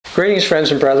Greetings,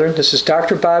 friends and brethren. This is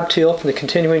Dr. Bob Thiel from the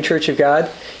Continuing Church of God.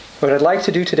 What I'd like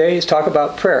to do today is talk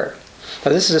about prayer.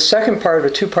 Now, this is the second part of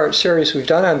a two-part series we've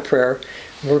done on prayer.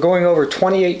 We're going over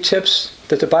 28 tips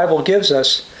that the Bible gives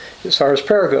us as far as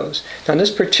prayer goes. Now, in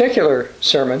this particular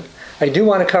sermon, I do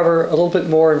want to cover a little bit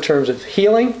more in terms of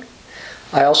healing.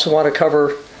 I also want to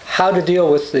cover how to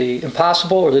deal with the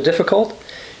impossible or the difficult.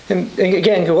 And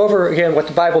again, go over again what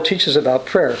the Bible teaches about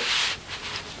prayer.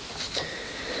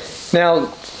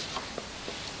 Now,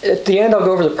 at the end, I'll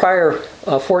go over the prior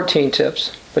 14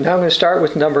 tips, but now I'm going to start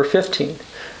with number 15.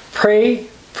 Pray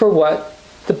for what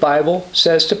the Bible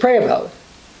says to pray about.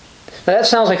 Now, that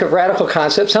sounds like a radical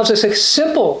concept, sounds like a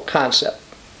simple concept.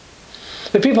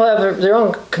 But people have their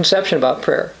own conception about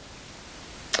prayer.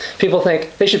 People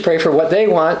think they should pray for what they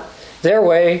want, their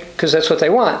way, because that's what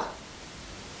they want.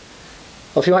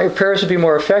 Well, if you want your prayers to be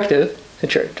more effective,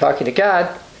 since you're talking to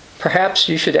God, perhaps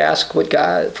you should ask what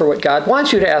God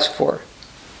wants you to ask for.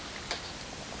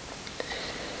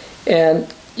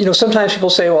 And, sometimes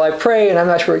people say, well, I pray and I'm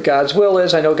not sure what God's will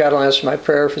is. I know God will answer my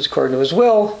prayer if it's according to His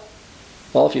will.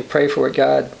 Well, if you pray for what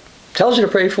God tells you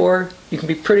to pray for, you can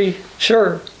be pretty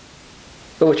sure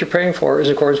that what you're praying for is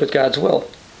in accordance with God's will.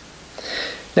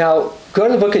 Now, go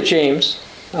to the book of James,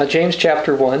 James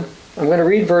chapter 1. I'm going to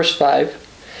read verse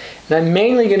 5. And I'm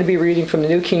mainly going to be reading from the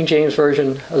New King James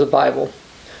Version of the Bible.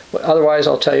 Otherwise,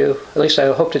 I'll tell you, at least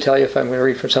I hope to tell you if I'm going to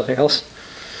read from something else.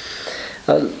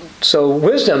 So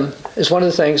wisdom is one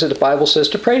of the things that the Bible says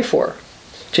to pray for.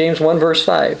 James 1 verse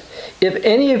 5. If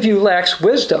any of you lacks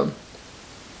wisdom,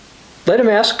 let him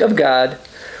ask of God,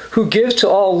 who gives to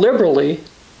all liberally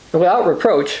and without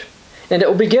reproach, and it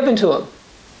will be given to him.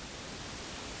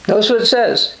 Notice what it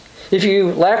says. If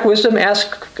you lack wisdom,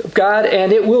 ask of God,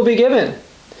 and it will be given.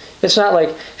 It's not like,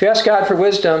 if you ask God for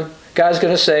wisdom, God's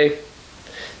going to say,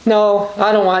 no,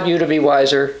 I don't want you to be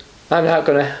wiser. I'm not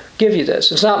going to give you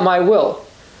this. It's not my will.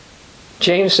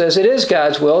 James says it is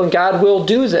God's will, and God will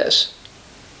do this.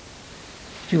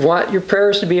 If you want your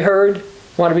prayers to be heard,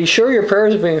 want to be sure your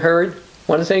prayers are being heard,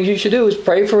 one of the things you should do is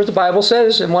pray for what the Bible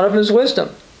says, and one of them is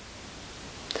wisdom.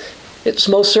 It's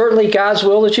most certainly God's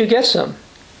will that you get some.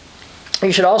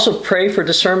 You should also pray for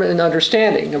discernment and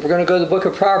understanding. And we're going to go to the book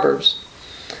of Proverbs,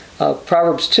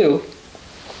 Proverbs 2.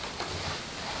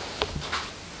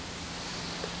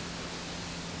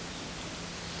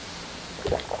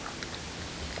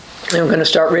 And I'm going to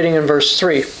start reading in verse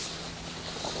 3.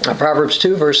 Proverbs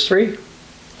 2, verse 3.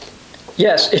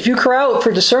 Yes, if you cry out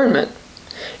for discernment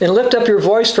and lift up your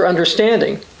voice for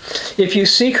understanding, if you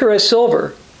seek her as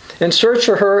silver and search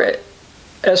for her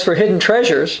as for hidden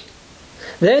treasures,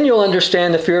 then you'll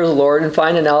understand the fear of the Lord and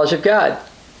find the knowledge of God.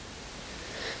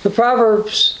 The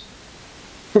Proverbs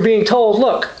were being told,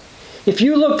 look, if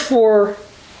you look for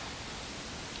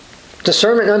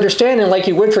discernment and understanding like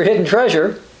you would for hidden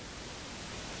treasure,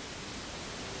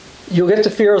 you'll get the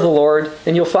fear of the Lord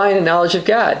and you'll find the knowledge of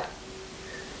God.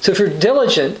 So if you're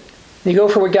diligent and you go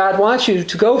for what God wants you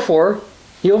to go for,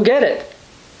 you'll get it.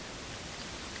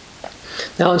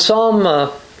 Now in Psalm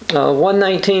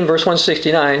 119, verse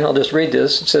 169, I'll just read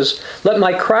this. It says, let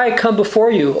my cry come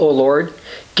before you, O Lord.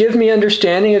 Give me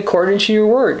understanding according to your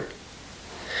word.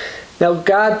 Now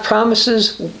God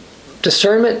promises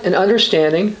discernment and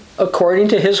understanding according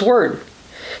to His word.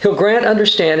 He'll grant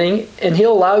understanding, and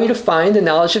He'll allow you to find the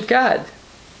knowledge of God.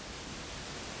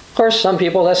 Of course, some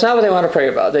people, that's not what they want to pray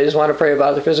about. They just want to pray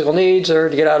about their physical needs or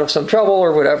to get out of some trouble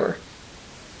or whatever.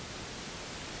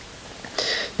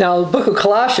 Now, the book of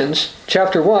Colossians,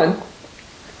 chapter 1,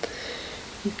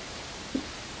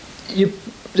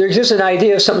 there exists an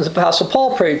idea of something the Apostle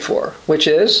Paul prayed for, which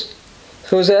is,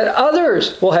 so that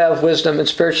others will have wisdom and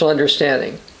spiritual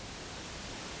understanding.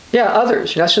 Yeah,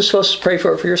 others. You're not just supposed to pray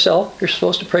for it for yourself. You're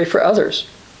supposed to pray for others.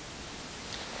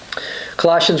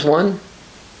 Colossians 1,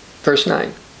 verse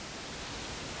 9.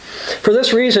 For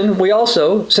this reason, we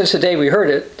also, since the day we heard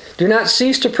it, do not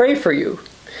cease to pray for you,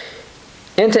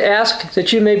 and to ask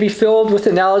that you may be filled with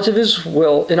the knowledge of His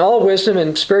will in all wisdom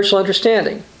and spiritual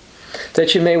understanding,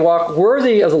 that you may walk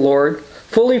worthy of the Lord,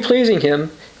 fully pleasing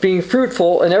Him, being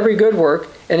fruitful in every good work,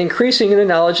 and increasing in the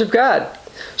knowledge of God.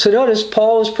 So notice,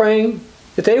 Paul is praying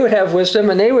that they would have wisdom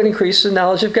and they would increase the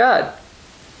knowledge of God.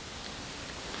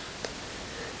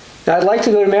 Now I'd like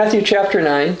to go to Matthew chapter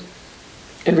 9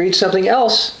 and read something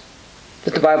else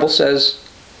that the Bible says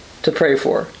to pray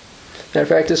for. Matter of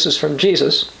fact, this is from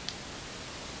Jesus.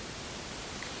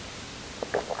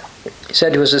 He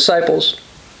said to His disciples,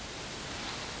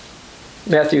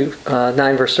 Matthew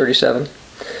 9 verse 37,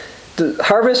 the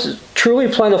harvest is truly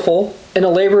plentiful and the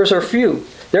laborers are few.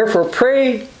 Therefore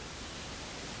pray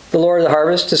the Lord of the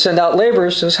harvest to send out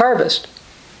laborers to His harvest.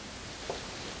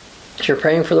 You're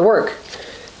praying for the work.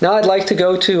 Now I'd like to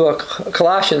go to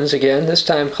Colossians again, this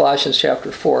time Colossians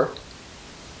chapter 4.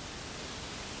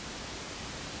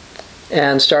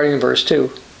 And starting in verse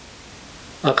 2,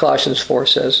 Colossians 4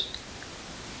 says,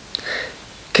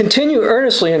 "Continue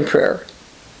earnestly in prayer,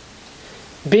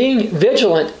 being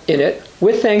vigilant in it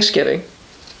with thanksgiving.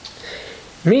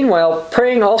 Meanwhile,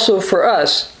 praying also for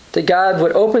us, that God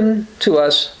would open to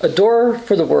us a door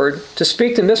for the word to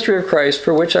speak the mystery of Christ,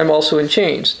 for which I'm also in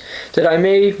chains, that I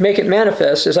may make it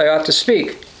manifest as I ought to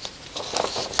speak."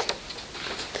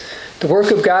 The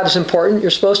work of God is important.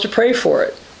 You're supposed to pray for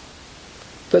it.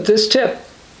 But this tip,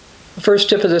 the first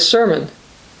tip of this sermon,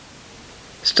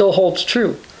 still holds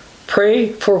true.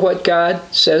 Pray for what God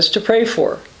says to pray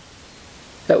for.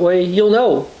 That way you'll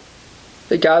know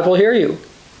that God will hear you.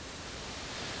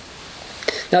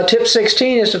 Now, tip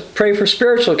 16 is to pray for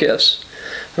spiritual gifts.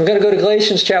 I'm going to go to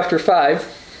Galatians chapter 5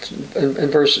 and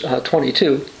verse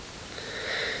 22.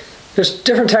 There's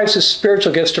different types of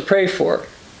spiritual gifts to pray for.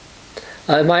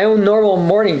 In my own normal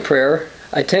morning prayer,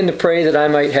 I tend to pray that I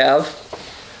might have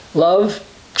love,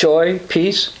 joy,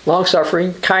 peace,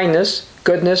 long-suffering, kindness,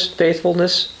 goodness,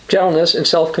 faithfulness, gentleness, and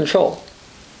self-control,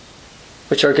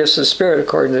 which are gifts of the Spirit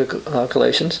according to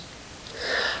Galatians.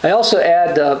 I also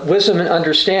add wisdom and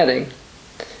understanding,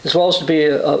 as well as to be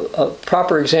a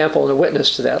proper example and a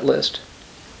witness to that list.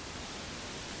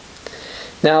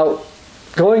 Now,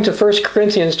 going to 1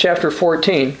 Corinthians chapter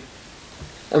 14,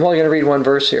 I'm only going to read one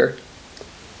verse here.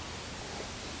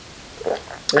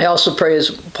 I also pray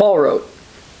as Paul wrote,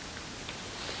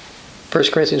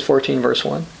 1 Corinthians 14, verse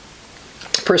 1.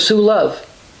 "Pursue love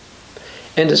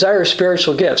and desire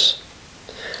spiritual gifts,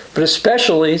 but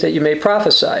especially that you may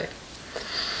prophesy."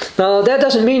 Now, that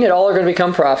doesn't mean that all are going to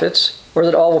become prophets, or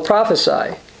that all will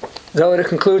prophesy, though it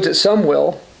concludes that some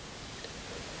will,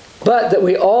 but that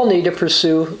we all need to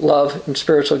pursue love and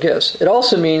spiritual gifts. It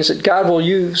also means that God will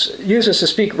use us to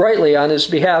speak rightly on His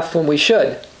behalf when we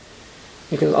should.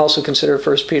 You can also consider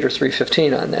 1 Peter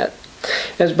 3:15 on that.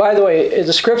 And by the way,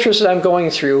 the scriptures that I'm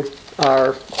going through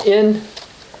are in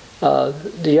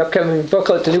the upcoming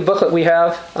booklet, the new booklet we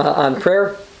have on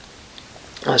prayer.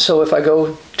 So if I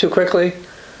go too quickly,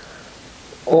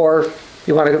 or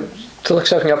you want to look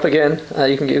something up again,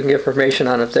 you can get information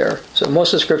on it there. So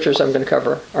most of the scriptures I'm going to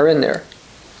cover are in there.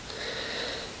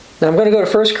 Now I'm going to go to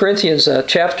 1 Corinthians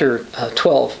chapter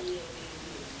 12.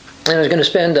 And I was going to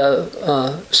spend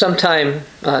some time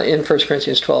in 1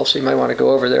 Corinthians 12, so you might want to go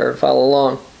over there and follow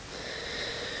along.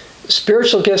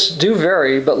 Spiritual gifts do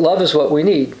vary, but love is what we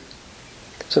need.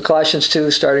 So Colossians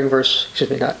 2, starting verse,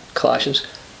 not Colossians,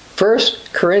 1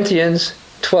 Corinthians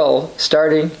 12,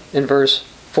 starting in verse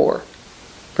 4.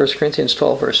 1 Corinthians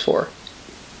 12, verse 4.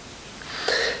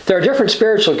 "There are different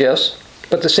spiritual gifts,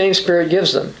 but the same Spirit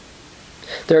gives them.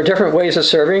 There are different ways of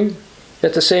serving,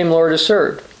 yet the same Lord is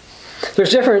served.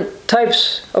 There's different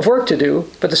types of work to do,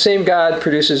 but the same God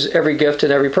produces every gift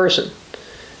in every person."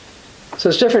 So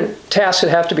there's different tasks that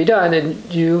have to be done, and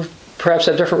you perhaps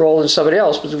have a different role than somebody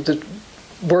else, but the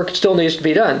work still needs to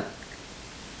be done.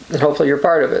 And hopefully you're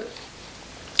part of it.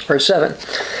 Verse 7.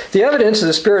 "The evidence of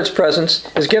the Spirit's presence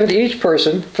is given to each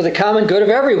person for the common good of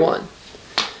everyone."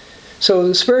 So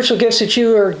the spiritual gifts that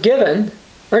you are given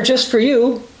aren't just for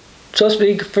you, it's supposed to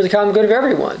be for the common good of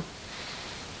everyone.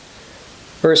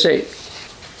 Verse 8.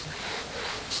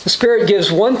 "The Spirit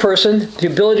gives one person the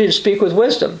ability to speak with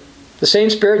wisdom. The same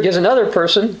Spirit gives another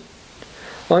person..."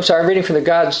 I'm sorry, I'm reading from the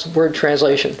God's Word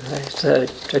translation.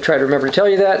 I try to remember to tell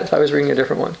you that if I was reading a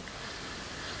different one.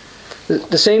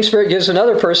 "The same Spirit gives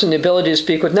another person the ability to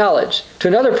speak with knowledge. To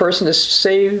another person, the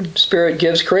same Spirit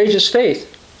gives courageous faith.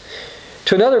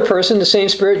 To another person, the same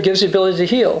Spirit gives the ability to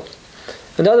heal.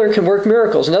 Another can work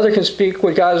miracles. Another can speak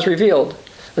what God has revealed.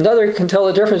 Another can tell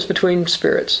the difference between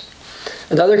spirits.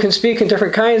 Another can speak in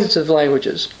different kinds of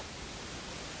languages.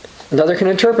 Another can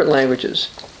interpret languages."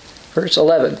 Verse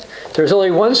 11. "There's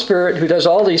only one Spirit who does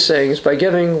all these things by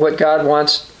giving what God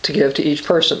wants to give to each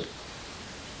person."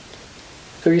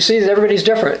 So you see that everybody's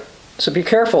different. So be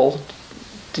careful.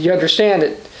 Do you understand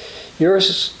that your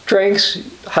strengths,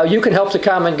 how you can help the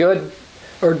common good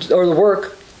or the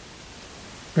work,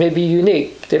 may be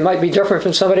unique. They might be different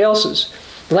from somebody else's.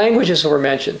 Languages were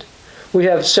mentioned. We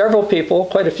have several people,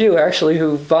 quite a few actually,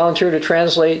 who volunteer to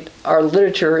translate our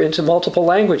literature into multiple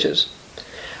languages.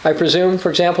 I presume, for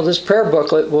example, this prayer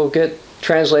booklet will get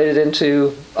translated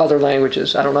into other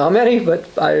languages. I don't know how many, but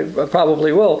I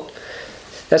probably will.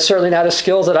 That's certainly not a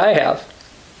skill that I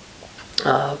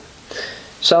have.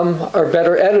 Some are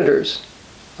better editors.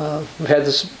 We've had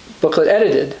this booklet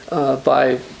edited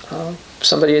by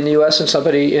somebody in the U.S. and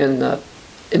somebody in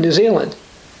New Zealand.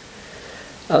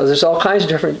 There's all kinds of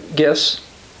different gifts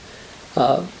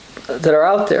that are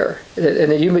out there,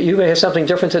 and you may have something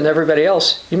different than everybody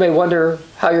else. You may wonder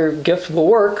how your gift will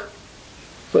work,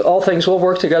 but all things will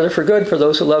work together for good for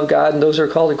those who love God and those who are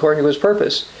called according to His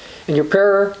purpose. And your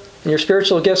prayer and your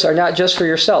spiritual gifts are not just for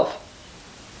yourself.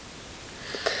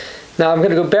 Now I'm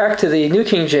going to go back to the New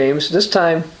King James, this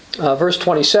time verse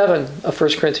 27 of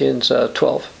 1 Corinthians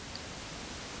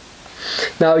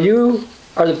 12. Now you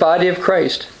are the body of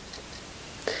Christ,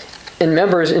 and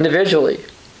members individually.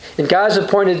 And God has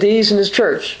appointed these in His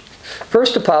church: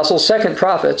 first apostles, second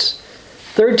prophets,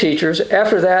 third teachers,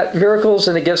 after that miracles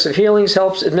and the gifts of healings,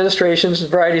 helps, administrations, and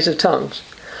varieties of tongues.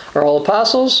 Are all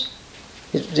apostles?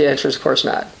 The answer is of course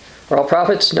not. Are all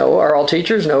prophets? No. Are all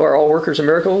teachers? No. Are all workers of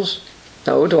miracles?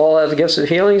 No. Do all have the gifts of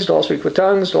healings? Do all speak with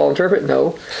tongues? Do all interpret?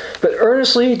 No. But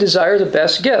earnestly desire the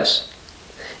best gifts.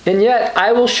 And yet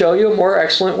I will show you a more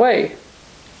excellent way.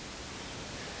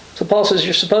 So Paul says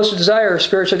you're supposed to desire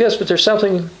spiritual gifts, but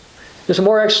there's a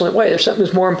more excellent way. There's something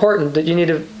that's more important that you need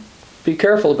to be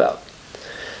careful about.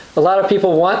 A lot of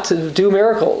people want to do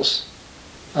miracles,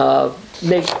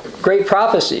 make great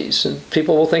prophecies, and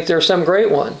people will think there's some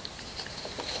great one.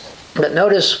 But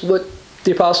notice what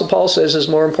the Apostle Paul says is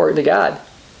more important to God.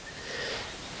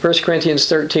 1 Corinthians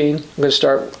 13, I'm going to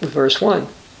start with verse 1.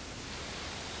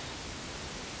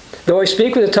 Though I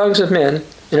speak with the tongues of men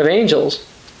and of angels,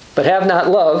 but have not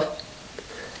love,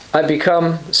 I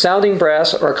become sounding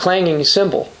brass or a clanging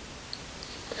cymbal.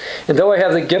 And though I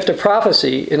have the gift of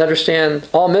prophecy and understand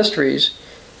all mysteries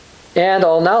and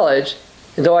all knowledge,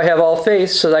 and though I have all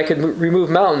faith so that I could remove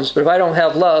mountains, but if I don't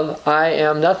have love, I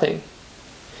am nothing.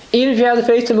 Even if you have the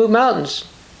faith to move mountains,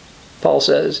 Paul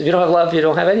says, if you don't have love, you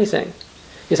don't have anything.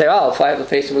 You say, oh, if I have the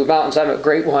faith to move mountains, I'm a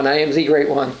great one. I am the great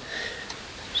one.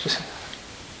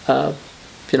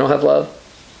 If you don't have love,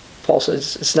 Paul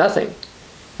says it's nothing.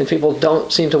 And people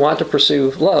don't seem to want to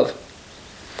pursue love.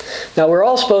 Now, we're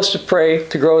all supposed to pray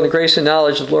to grow in the grace and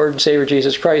knowledge of the Lord and Savior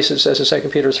Jesus Christ, it says in 2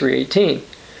 Peter 3:18.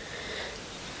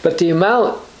 But the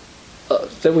amount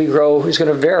that we grow is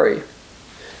going to vary.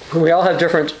 We all have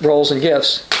different roles and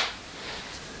gifts.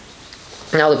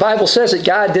 Now, the Bible says that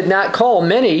God did not call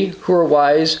many who are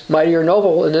wise, mighty, or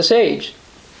noble in this age,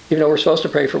 even though we're supposed to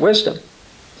pray for wisdom.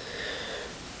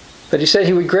 But He said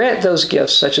He would grant those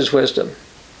gifts, such as wisdom.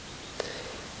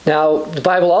 Now, the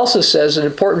Bible also says an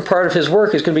important part of His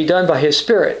work is going to be done by His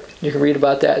Spirit. You can read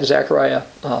about that in Zechariah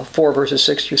 4, verses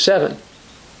 6 through 7.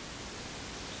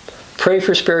 Pray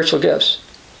for spiritual gifts.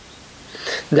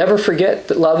 Never forget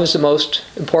that love is the most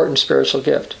important spiritual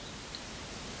gift.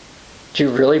 Do you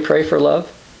really pray for love?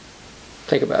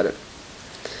 Think about it.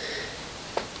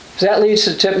 So that leads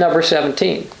to tip number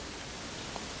 17.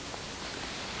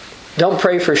 Don't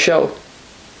pray for show.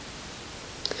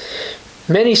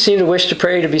 Many seem to wish to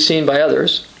pray to be seen by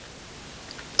others.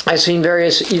 I've seen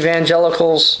various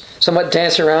evangelicals somewhat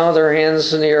dance around with their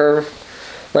hands in the air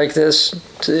like this,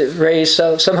 to raise,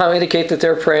 somehow indicate that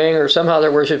they're praying or somehow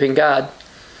they're worshiping God.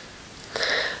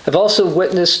 I've also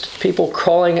witnessed people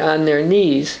crawling on their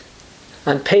knees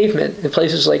on pavement in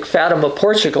places like Fatima,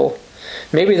 Portugal.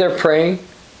 Maybe they're praying.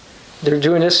 They're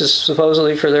doing this as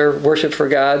supposedly for their worship for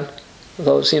God,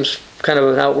 although it seems kind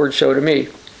of an outward show to me.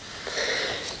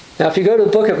 Now, if you go to the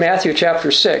book of Matthew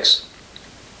chapter 6,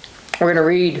 we're going to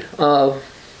read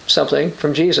something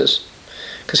from Jesus,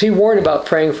 because He warned about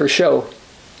praying for show.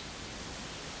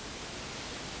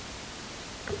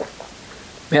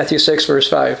 Matthew 6, verse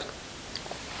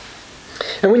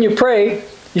 5. And when you pray,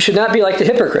 you should not be like the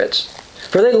hypocrites,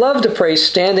 for they love to pray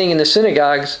standing in the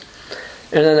synagogues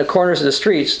and in the corners of the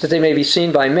streets, that they may be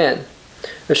seen by men.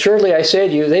 Assuredly, I say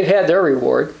to you, they've had their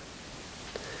reward.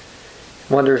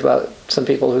 Wonders about some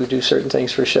people who do certain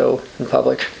things for show in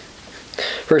public.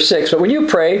 Verse 6, but when you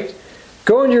pray,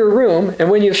 go into your room, and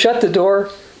when you've shut the door,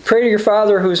 pray to your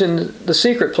Father who's in the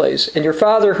secret place, and your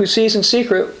Father who sees in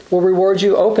secret will reward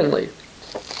you openly.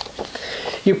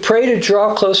 You pray to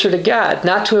draw closer to God,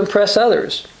 not to impress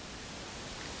others.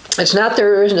 It's not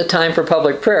there isn't a time for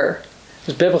public prayer,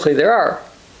 because biblically there are,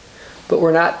 but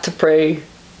we're not to pray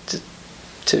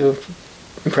to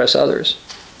impress others.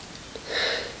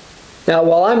 Now,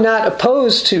 while I'm not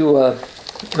opposed to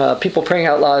people praying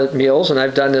out loud at meals, and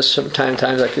I've done this from time to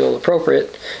time as I feel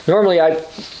appropriate, normally I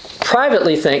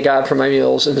privately thank God for my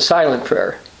meals in the silent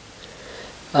prayer.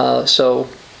 So,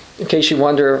 in case you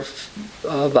wonder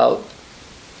about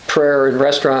prayer in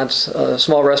restaurants,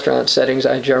 small restaurant settings,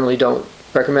 I generally don't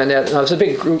recommend that. Now, if it's a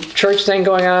big group church thing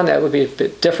going on, that would be a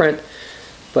bit different.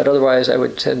 But otherwise, I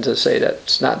would tend to say that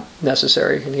it's not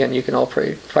necessary. And again, you can all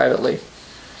pray privately.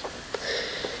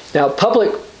 Now,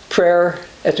 public prayer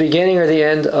at the beginning or the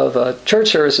end of church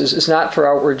services is not for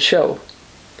outward show.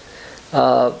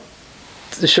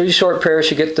 The short prayer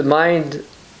should get the mind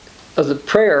of the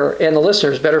prayer and the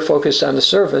listeners better focused on the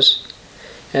service.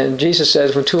 And Jesus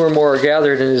says, when two or more are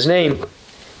gathered in His name,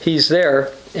 He's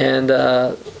there. And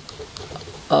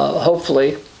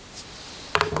hopefully,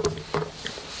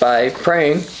 by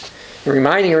praying and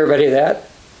reminding everybody of that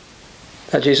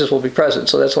Jesus will be present.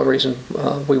 So that's one reason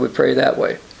we would pray that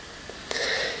way.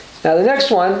 Now the next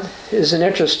one is an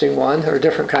interesting one, or a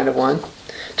different kind of one.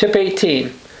 Tip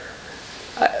 18.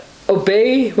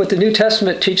 Obey what the New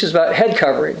Testament teaches about head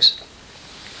coverings.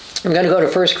 I'm going to go to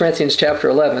 1 Corinthians chapter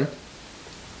 11.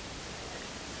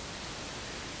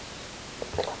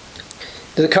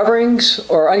 Do the coverings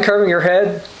or uncovering your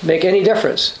head make any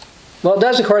difference? Well, it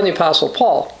does according to the Apostle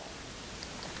Paul.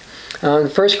 In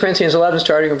 1 Corinthians 11,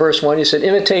 starting in verse 1, he said,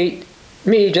 imitate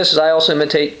me just as I also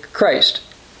imitate Christ.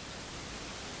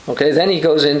 Okay, then he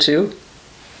goes into,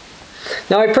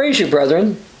 now I praise you,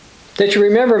 brethren, that you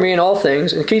remember me in all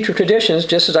things and keep your traditions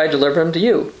just as I deliver them to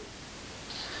you.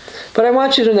 But I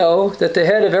want you to know that the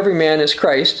head of every man is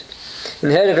Christ,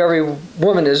 and the head of every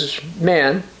woman is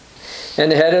man,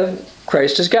 and the head of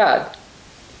Christ is God.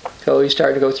 So he's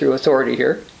starting to go through authority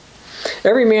here.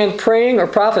 Every man praying or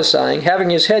prophesying,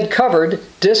 having his head covered,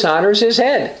 dishonors his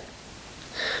head.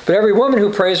 But every woman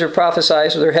who prays or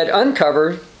prophesies with her head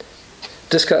uncovered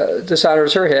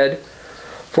dishonors her head,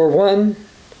 for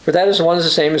that is the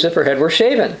same as if her head were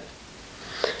shaven.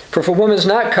 For if a woman is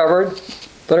not covered,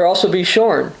 let her also be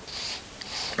shorn.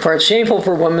 For it's shameful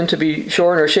for a woman to be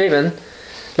shorn or shaven,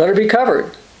 let her be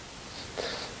covered.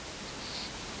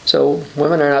 So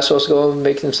women are not supposed to go and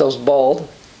make themselves bald.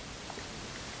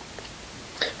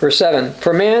 Verse 7,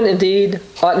 for man indeed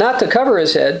ought not to cover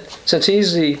his head, since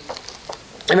he's the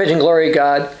image and glory of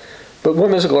God, but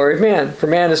woman is the glory of man. For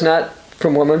man is not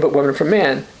from woman, but woman from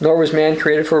man. Nor was man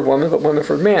created for woman, but woman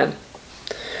for man.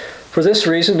 For this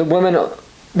reason, the woman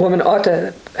ought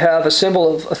to have a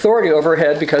symbol of authority over her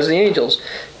head because of the angels.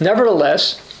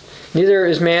 Nevertheless, neither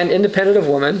is man independent of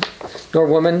woman, nor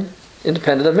woman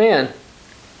independent of man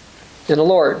in the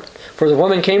Lord. For the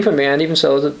woman came from man, even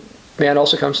so the man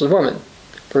also comes from the woman.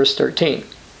 Verse 13.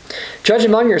 Judge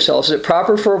among yourselves, is it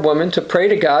proper for a woman to pray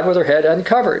to God with her head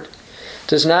uncovered?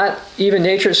 Does not even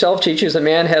nature itself teach you that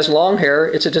man has long hair,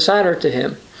 it's a dishonor to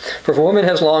him? For if a woman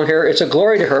has long hair, it's a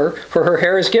glory to her, for her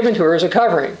hair is given to her as a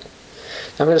covering.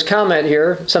 I'm going to comment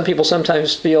here. Some people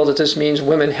sometimes feel that this means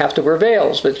women have to wear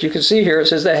veils, but you can see here it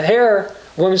says that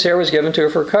woman's hair was given to her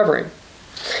for covering.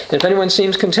 And if anyone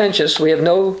seems contentious, we have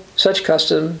no such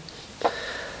custom,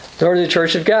 nor the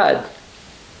Church of God.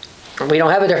 We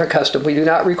don't have a different custom. We do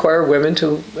not require women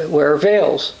to wear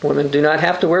veils. Women do not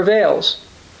have to wear veils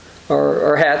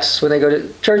or hats when they go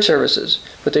to church services,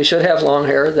 but they should have long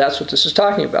hair. That's what this is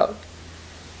talking about.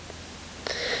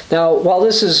 Now, while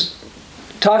this is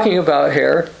talking about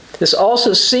hair, this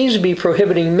also seems to be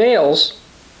prohibiting males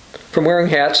from wearing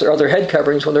hats or other head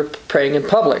coverings when they're praying in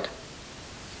public.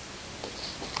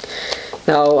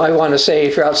 Now, I want to say,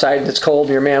 if you're outside and it's cold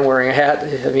and you're a man wearing a hat,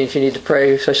 I mean, if you need to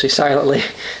pray, especially silently,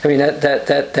 I mean,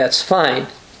 that's fine.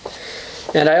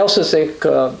 And I also think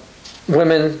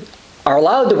women are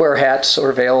allowed to wear hats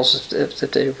or veils if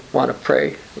they want to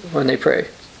pray when they pray.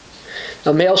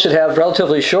 Now, males should have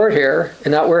relatively short hair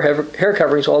and not wear hair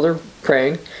coverings while they're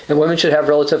praying, and women should have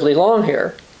relatively long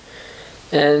hair.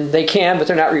 And they can, but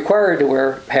they're not required to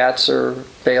wear hats or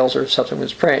veils or something when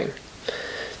it's praying.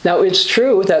 Now, it's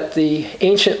true that the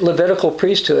ancient Levitical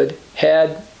priesthood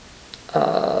had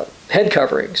head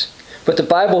coverings, but the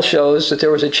Bible shows that there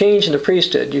was a change in the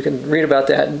priesthood. You can read about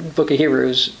that in the book of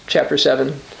Hebrews, chapter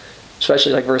 7,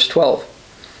 especially like verse 12.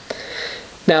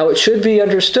 Now, it should be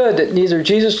understood that neither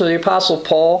Jesus nor the Apostle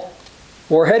Paul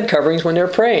wore head coverings when they're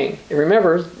praying. And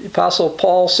remember, the Apostle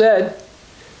Paul said,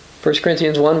 1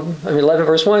 Corinthians 11,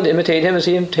 verse 1, to imitate him as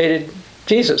he imitated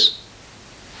Jesus.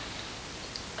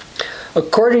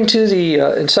 According to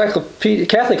the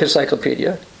Catholic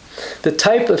Encyclopedia, the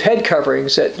type of head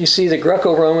coverings that you see the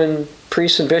Greco-Roman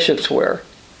priests and bishops wear,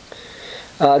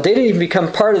 they didn't even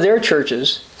become part of their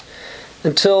churches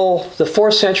until the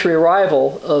 4th century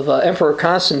arrival of Emperor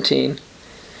Constantine,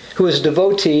 who was a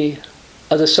devotee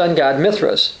of the sun god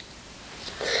Mithras.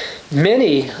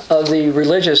 Many of the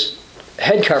religious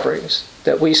head coverings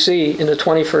that we see in the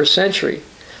 21st century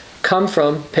come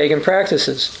from pagan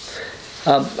practices.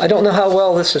 I don't know how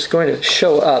well this is going to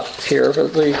show up here,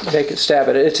 but let me make a stab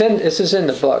at it. This is in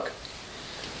the book.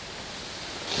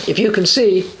 If you can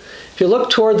see, if you look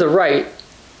toward the right,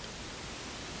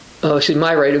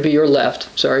 my right would be your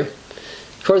left, sorry.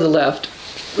 Toward the left,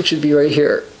 which would be right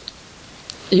here.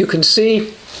 You can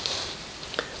see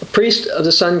a priest of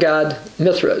the sun god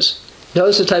Mithras.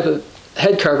 Notice the type of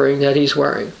head covering that he's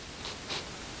wearing.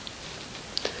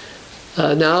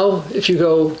 Now, if you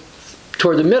go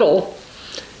toward the middle,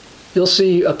 you'll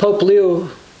see Pope Leo.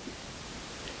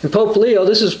 And Pope Leo,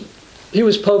 he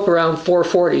was Pope around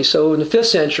 440, so in the 5th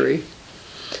century.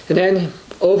 And then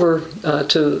over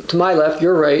to my left,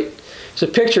 your right, is a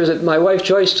picture that my wife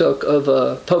Joyce took of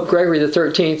Pope Gregory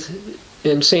XIII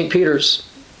in St. Peter's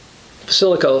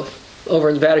Basilica over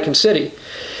in Vatican City.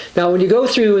 Now, when you go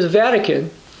through the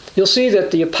Vatican, you'll see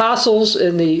that the apostles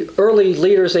and the early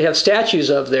leaders they have statues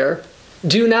of there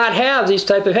do not have these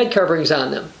type of head coverings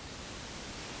on them.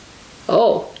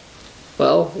 Oh,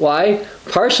 well, why?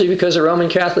 Partially because the Roman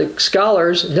Catholic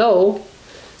scholars know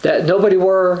that nobody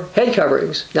wore head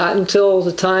coverings, not until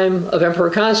the time of Emperor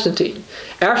Constantine.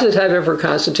 After the time of Emperor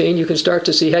Constantine, you can start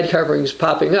to see head coverings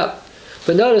popping up.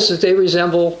 But notice that they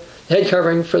resemble head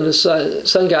covering from the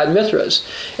sun god Mithras.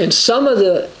 And some of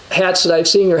the hats that I've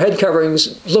seen, or head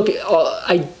coverings, look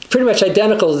pretty much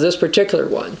identical to this particular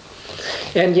one.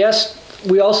 And yes,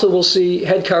 we also will see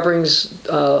head coverings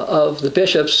of the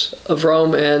bishops of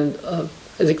Rome and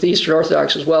I think the Eastern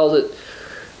Orthodox as well that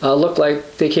look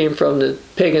like they came from the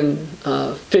pagan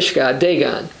fish god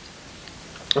Dagon,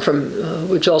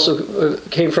 which also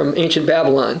came from ancient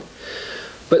Babylon.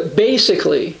 But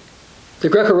basically, the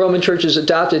Greco-Roman churches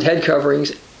adopted head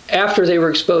coverings after they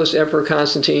were exposed to Emperor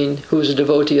Constantine, who was a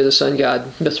devotee of the sun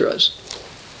god Mithras.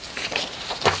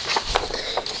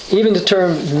 Even the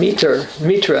term mitra,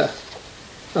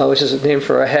 which is a name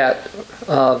for a hat,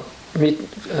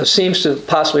 seems to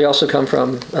possibly also come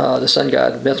from the sun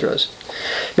god Mithras.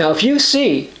 Now, if you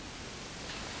see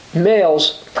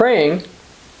males praying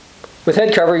with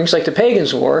head coverings like the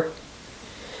pagans wore,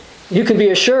 you can be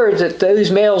assured that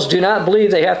these males do not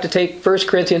believe they have to take 1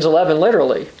 Corinthians 11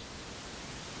 literally.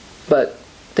 But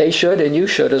they should, and you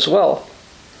should as well.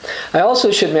 I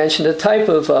also should mention the type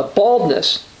of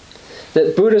baldness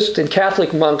that Buddhist and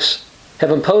Catholic monks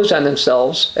have imposed on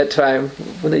themselves at time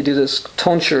when they do this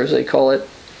tonsure, as they call it.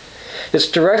 It's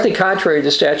directly contrary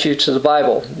to statutes of the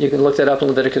Bible. You can look that up in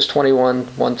Leviticus 21,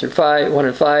 1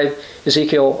 and 5,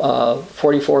 Ezekiel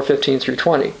 44, 15 through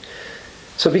 20.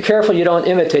 So be careful you don't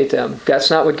imitate them.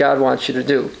 That's not what God wants you to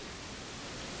do.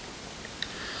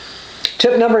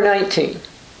 Tip number 19.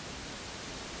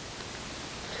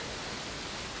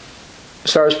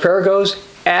 As far as prayer goes,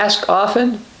 ask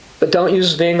often, but don't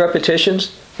use vain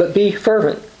repetitions, but be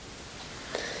fervent.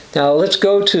 Now let's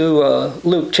go to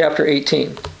Luke chapter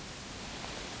 18.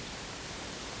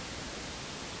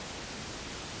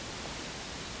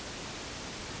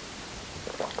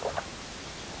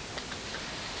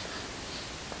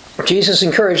 Jesus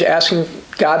encouraged asking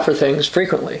God for things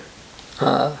frequently.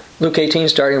 Luke 18,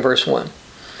 starting in verse 1.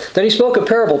 Then he spoke a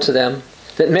parable to them,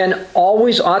 that men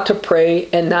always ought to pray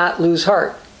and not lose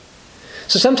heart.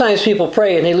 So sometimes people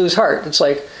pray and they lose heart. It's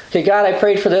like, okay, God, I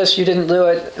prayed for this, you didn't do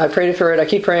it. I prayed for it, I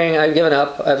keep praying, I've given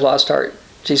up, I've lost heart.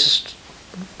 Jesus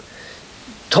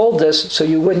told this so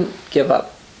you wouldn't give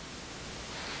up.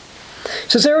 He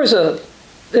says there was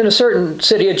in a certain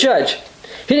city a judge.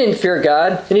 He didn't fear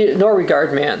God, nor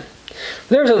regard man.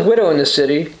 There was a widow in the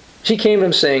city. She came to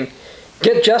him saying,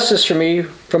 "Get justice for me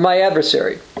from my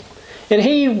adversary." And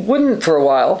he wouldn't for a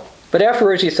while, but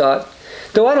afterwards he thought,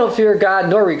 "Though I don't fear God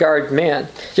nor regard man,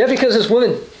 yet because this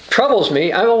woman troubles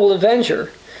me, I will avenge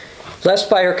her, lest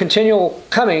by her continual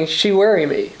coming she weary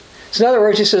me." So in other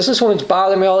words, he says, this woman's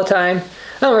bothering me all the time.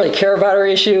 I don't really care about her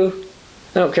issue.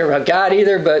 I don't care about God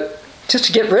either, but just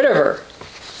to get rid of her,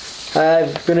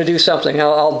 I'm going to do something.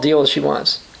 I'll deal as she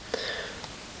wants.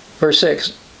 Verse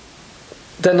 6.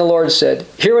 Then the Lord said,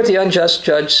 "Hear what the unjust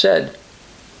judge said.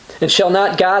 And shall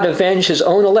not God avenge his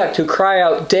own elect who cry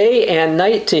out day and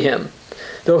night to him,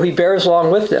 though he bears long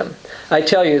with them? I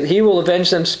tell you, he will avenge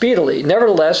them speedily.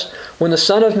 Nevertheless, when the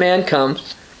Son of Man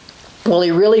comes, will he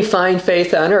really find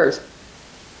faith on earth?"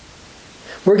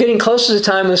 We're getting close to the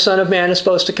time when the Son of Man is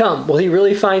supposed to come. Will he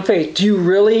really find faith? Do you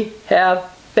really have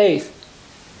faith?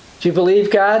 Do you believe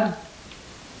God?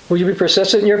 Will you be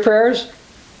persistent in your prayers?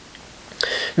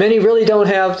 Many really don't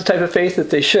have the type of faith that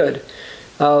they should.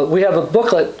 We have a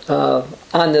booklet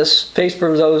on this, Faith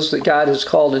for Those That God Has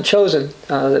Called and Chosen,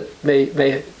 that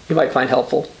you might find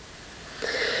helpful.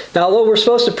 Now, although we're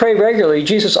supposed to pray regularly,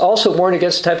 Jesus also warned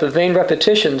against the type of vain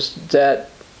repetitions that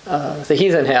the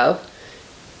heathen have.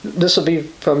 This will be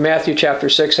from Matthew chapter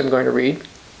 6, I'm going to read.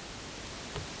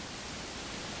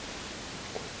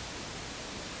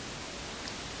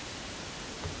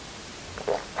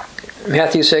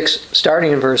 Matthew 6,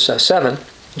 starting in verse 7,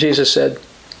 Jesus said,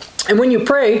 "And when you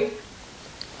pray,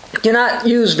 do not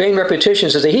use vain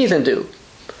repetitions as the heathen do,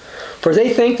 for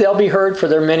they think they'll be heard for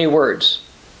their many words.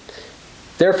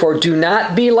 Therefore, do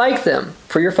not be like them,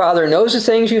 for your Father knows the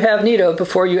things you have need of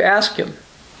before you ask Him.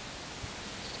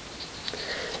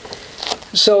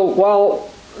 So, while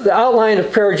the outline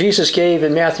of prayer Jesus gave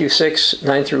in Matthew 6,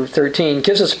 9 through 13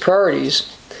 gives us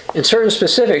priorities and certain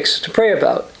specifics to pray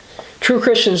about, true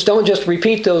Christians don't just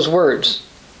repeat those words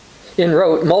in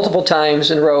rote multiple times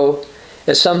in a row,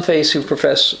 as some faiths who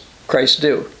profess Christ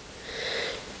do.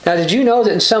 Now, did you know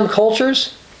that in some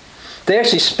cultures, they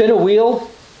actually spin a wheel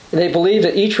and they believe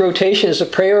that each rotation is a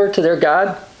prayer to their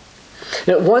God? And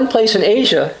at one place in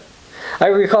Asia, I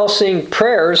recall seeing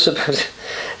prayers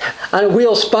on a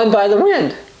wheel spun by the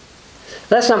wind.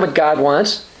 That's not what God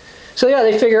wants. So yeah,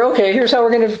 they figure, okay, here's how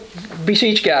we're going to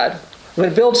beseech God. I'm going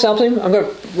to build something.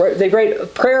 They write a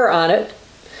prayer on it.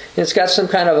 And it's got some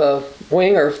kind of a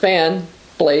wing or fan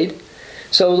blade.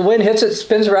 So the wind hits it,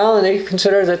 spins around, and they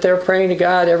consider that they're praying to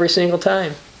God every single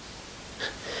time.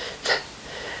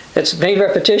 It's vain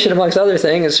repetition, amongst other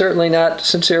things. It's certainly not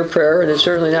sincere prayer, and it's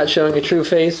certainly not showing a true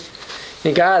faith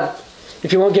in God.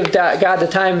 If you won't give God the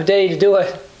time of day to do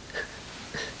it,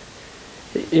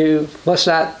 you must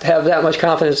not have that much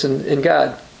confidence in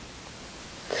God.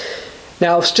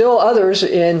 Now, still others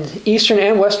in Eastern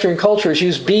and Western cultures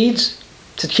use beads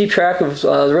to keep track of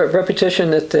the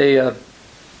repetition that they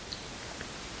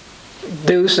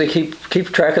do, so they keep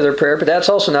track of their prayer, but that's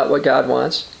also not what God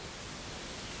wants.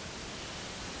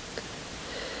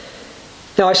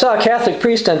 Now, I saw a Catholic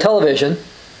priest on television,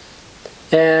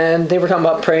 and they were talking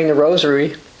about praying the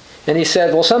rosary, and he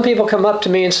said, well, some people come up to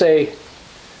me and say,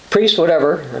 priest,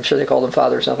 whatever, I'm sure they called him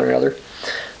father or something or other,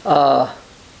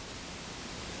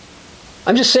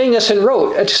 I'm just saying this in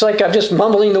rote. It's like I'm just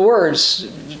mumbling the words.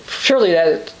 Surely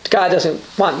that God doesn't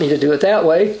want me to do it that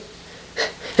way.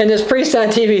 And this priest on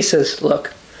TV says,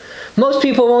 look, most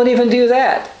people won't even do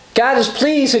that. God is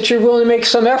pleased that you're willing to make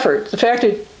some effort. The fact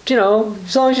that,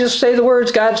 as long as you just say the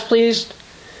words, God's pleased,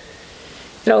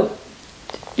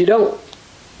 you don't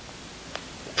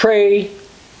pray.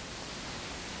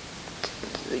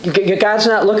 God's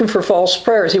not looking for false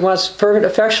prayers. He wants fervent,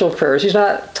 effectual prayers. He's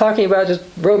not talking about just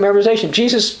rote memorization.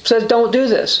 Jesus says, don't do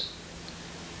this.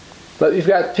 But you've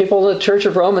got people in the Church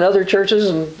of Rome and other churches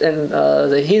and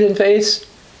the heathen faiths,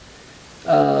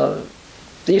 the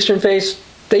Eastern faiths,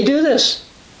 they do this.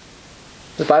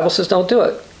 The Bible says don't do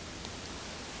it.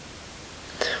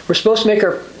 We're supposed to make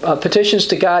our petitions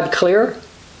to God clear.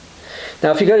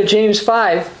 Now, if you go to James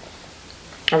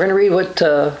 5, we're going to read what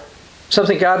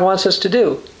something God wants us to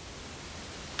do.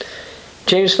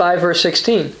 James 5, verse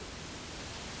 16.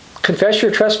 Confess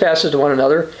your trespasses to one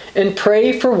another and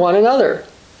pray for one another.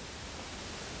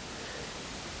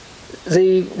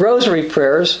 The rosary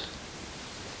prayers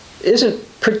isn't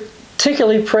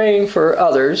particularly praying for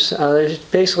others.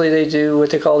 Basically, they do what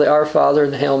they call the Our Father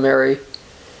and the Hail Mary.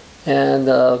 And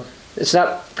it's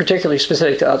not particularly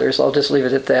specific to others. I'll just leave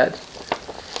it at that.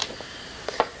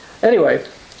 Anyway, it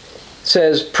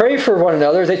says, pray for one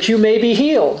another that you may be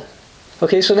healed.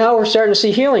 Okay, so now we're starting to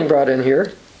see healing brought in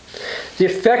here. The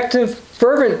effective,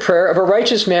 fervent prayer of a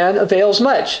righteous man avails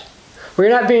much. We're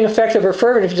not being effective or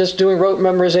fervent if you're just doing rote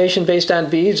memorization based on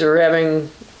beads or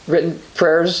having written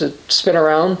prayers that spin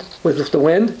around with the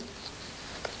wind.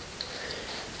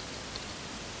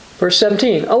 Verse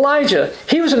 17, Elijah,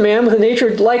 he was a man with a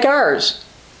nature like ours.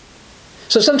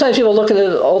 So sometimes people look at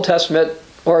the Old Testament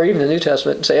or even the New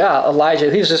Testament and say,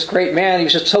 Elijah, he was this great man, he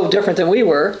was just so different than we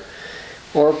were.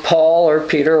 Or Paul or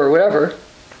Peter or whatever.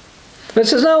 But it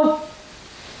says, no,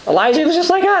 Elijah was just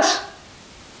like us.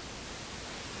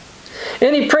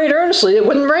 And he prayed earnestly it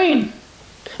wouldn't rain.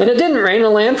 And it didn't rain in the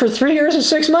land for 3 years and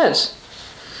 6 months.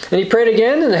 And he prayed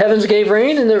again, and the heavens gave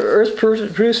rain, and the earth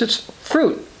produced its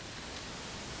fruit.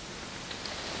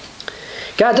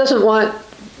 God doesn't want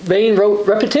vain rote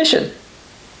repetition.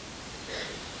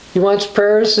 He wants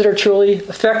prayers that are truly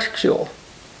effectual.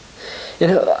 In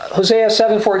Hosea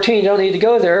 7:14, you don't need to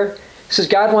go there, it says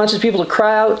God wants His people to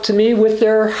cry out to me with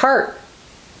their heart.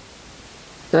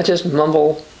 Not just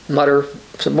mutter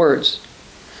some words.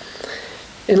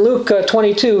 In Luke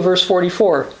 22, verse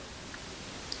 44,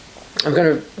 I'm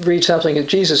going to read something that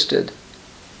Jesus did.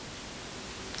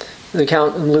 The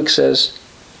account in Luke says,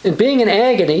 and being in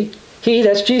agony, he,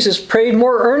 that's Jesus, prayed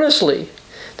more earnestly,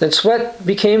 then sweat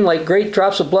became like great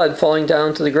drops of blood falling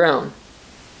down to the ground.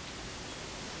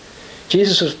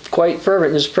 Jesus was quite fervent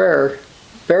in his prayer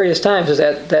various times, as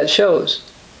that shows.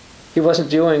 He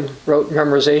wasn't doing rote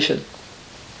memorization,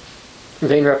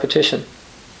 vain repetition.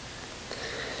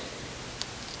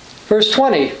 Verse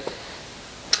 20.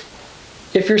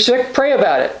 If you're sick, pray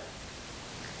about it.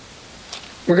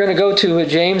 We're going to go to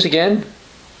James again,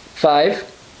 5.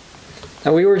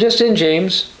 Now we were just in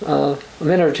James a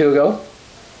minute or two ago.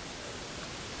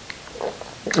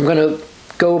 I'm going to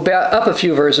go back up a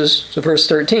few verses to verse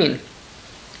 13.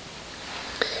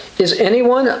 Is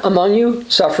anyone among you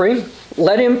suffering?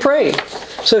 Let him pray.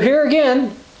 So here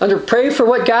again, under pray for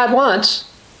what God wants,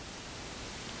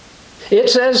 it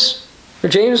says, or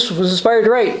James was inspired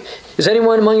to write, is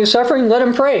anyone among you suffering? Let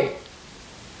him pray.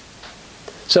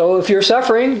 So if you're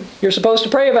suffering, you're supposed to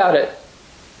pray about it.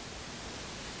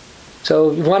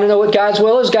 So you want to know what God's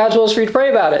will is? God's will is for you to pray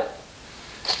about it.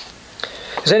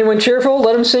 Is anyone cheerful?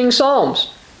 Let him sing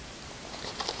psalms.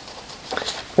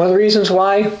 One of the reasons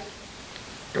why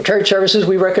church services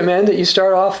we recommend that you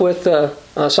start off with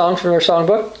songs from our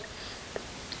songbook,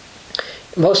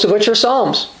 most of which are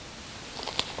psalms.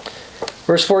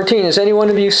 Verse 14, is any one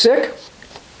of you sick?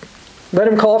 Let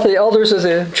him call for the elders of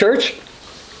the church.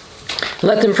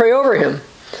 Let them pray over him,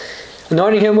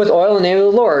 anointing him with oil in the name of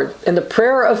the Lord. And the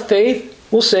prayer of faith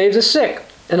will save the sick,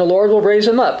 and the Lord will raise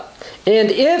him up.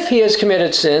 And if he has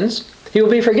committed sins, he will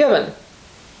be forgiven.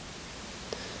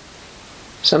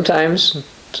 Sometimes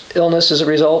illness is a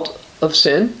result of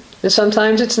sin, and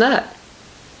sometimes it's not.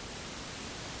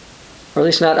 Or at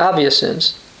least not obvious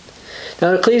sins. Now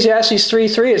in Ecclesiastes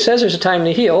 3:3 it says there's a time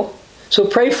to heal, so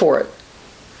pray for it.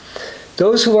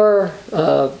 Those who are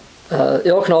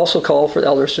ill can also call for the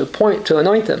elders to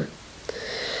anoint them.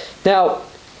 Now,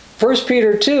 1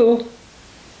 Peter 2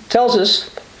 tells us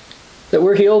that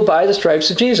we're healed by the stripes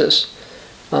of Jesus.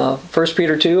 1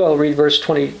 Peter 2, I'll read verse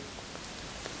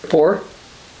 24.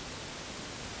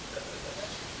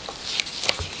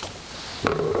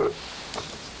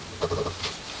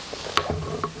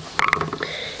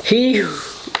 He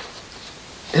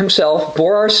himself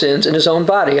bore our sins in his own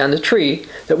body on the tree,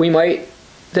 that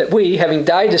we, having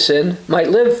died to sin, might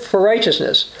live for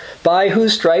righteousness, by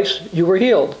whose stripes you were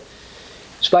healed.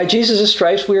 It's by Jesus'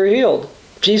 stripes we were healed.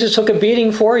 Jesus took a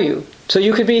beating for you, so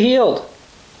you could be healed.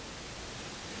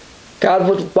 God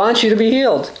would want you to be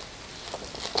healed.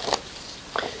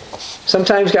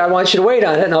 Sometimes God wants you to wait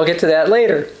on it, and I'll get to that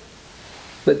later.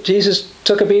 But Jesus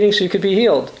took a beating so you could be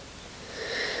healed.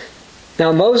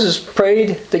 Now Moses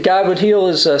prayed that God would heal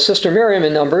his sister Miriam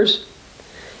in Numbers.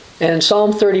 And in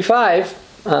Psalm 35,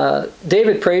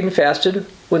 David prayed and fasted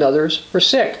when others were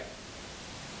sick.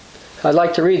 I'd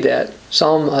like to read that.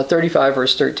 Psalm 35,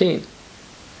 verse 13.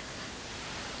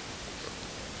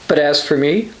 But as for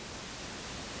me,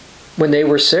 when they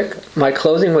were sick, my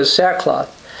clothing was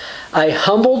sackcloth. I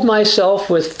humbled myself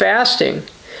with fasting,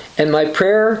 and my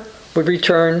prayer would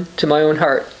return to my own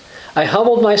heart. I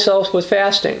humbled myself with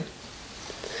fasting.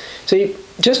 See,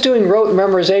 just doing rote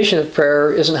memorization of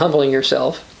prayer isn't humbling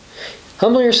yourself.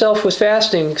 Humbling yourself with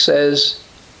fasting says,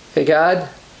 hey God,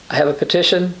 I have a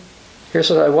petition. Here's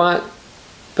what I want.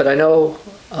 But I know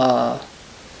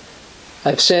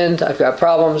I've sinned. I've got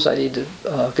problems. I need to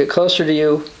get closer to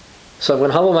you. So I'm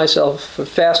going to humble myself with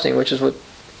fasting, which is what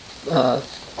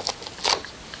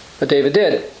David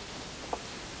did.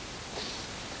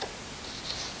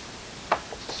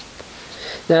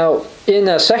 Now, in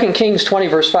 2 Kings 20,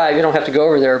 verse 5, you don't have to go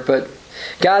over there, but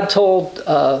God told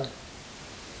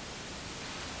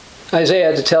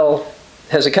Isaiah to tell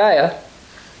Hezekiah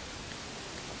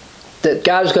that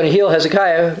God was going to heal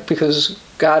Hezekiah because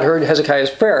God heard Hezekiah's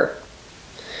prayer.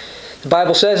 The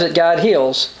Bible says that God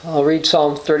heals. I'll read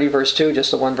Psalm 30, verse 2,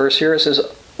 just the one verse here. It says,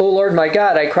 O Lord my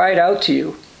God, I cried out to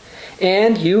you,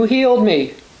 and you healed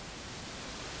me.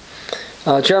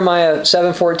 Jeremiah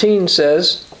 7:14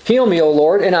 says, heal me, O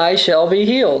Lord, and I shall be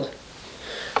healed.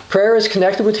 Prayer is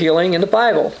connected with healing in the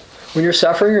Bible. When you're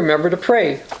suffering, remember to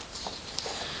pray.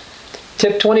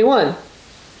 Tip 21,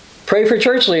 pray for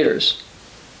church leaders.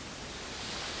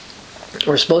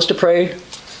 We're supposed to pray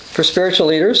for spiritual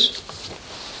leaders.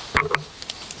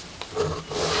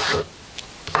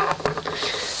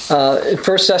 In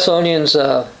 1 Thessalonians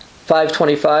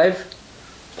 5:25,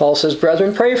 Paul says,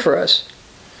 brethren, pray for us.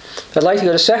 I'd like to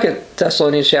go to 2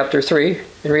 Thessalonians chapter 3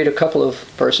 and read a couple of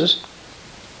verses.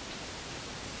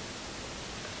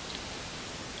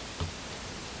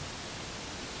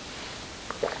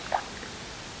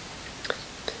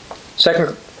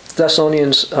 2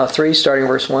 Thessalonians 3, starting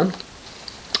verse 1.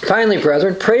 Finally,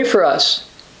 brethren, pray for us,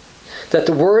 that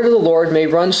the word of the Lord may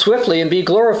run swiftly and be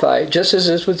glorified, just as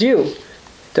it is with you,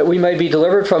 that we may be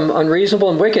delivered from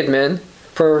unreasonable and wicked men,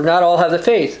 for not all have the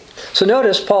faith. So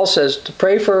notice Paul says to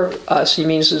pray for us, he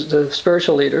means the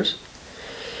spiritual leaders,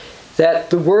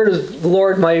 that the word of the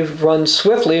Lord may run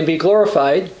swiftly and be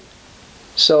glorified,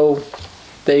 so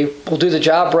they will do the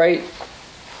job right,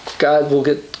 God will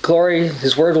get glory,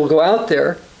 his word will go out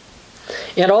there,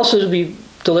 and also to be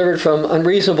delivered from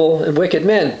unreasonable and wicked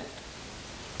men.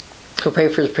 We'll pray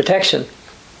for his protection.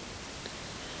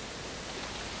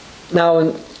 Now,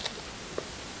 in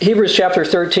Hebrews chapter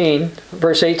 13,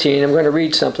 verse 18, I'm going to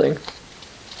read something.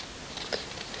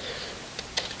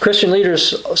 Christian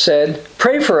leaders said,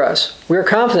 "Pray for us. We are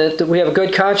confident that we have a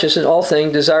good conscience in all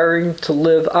things, desiring to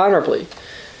live honorably."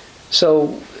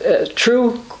 So,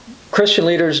 true Christian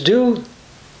leaders do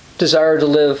desire to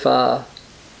live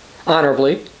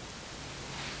honorably,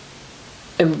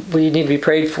 and we need to be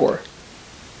prayed for.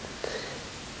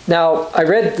 Now, I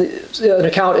read an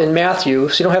account in Matthew,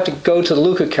 so you don't have to go to the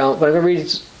Luke account, but I'm going to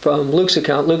read from Luke's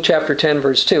account, Luke chapter 10,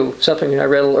 verse 2, something I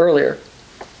read a little earlier.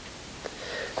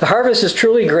 "The harvest is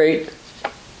truly great,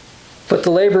 but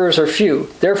the laborers are few.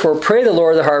 Therefore, pray the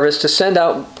Lord of the harvest to send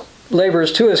out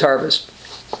laborers to his harvest."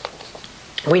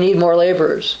 We need more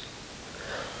laborers.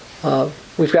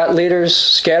 We've got leaders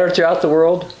scattered throughout the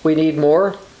world. We need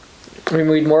more. We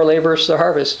need more laborers to the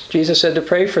harvest. Jesus said to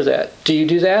pray for that. Do you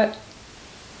do that?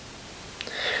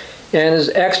 And as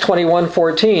Acts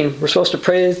 21:14, we're supposed to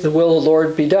pray that the will of the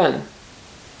Lord be done.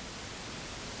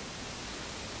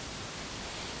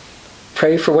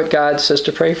 Pray for what God says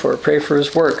to pray for. Pray for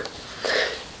his work.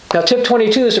 Now, tip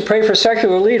 22 is to pray for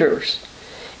secular leaders.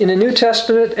 In the New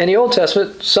Testament and the Old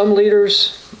Testament, some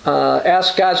leaders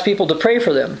asked God's people to pray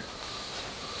for them.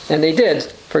 And they did.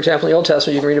 For example, in the Old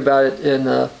Testament, you can read about it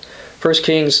in 1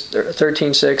 Kings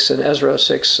 13:6 and Ezra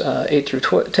 6:8 through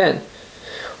 10.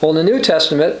 Well, in the New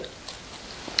Testament,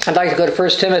 I'd like to go to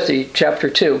 1 Timothy chapter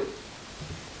 2.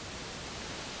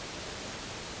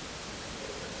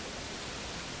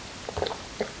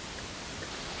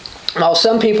 Now,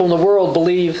 some people in the world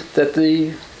believe that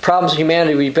the problems of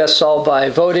humanity would be best solved by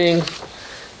voting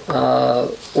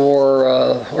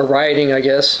or rioting, I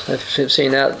guess. I've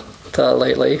seen that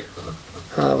lately,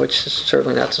 which is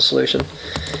certainly not the solution.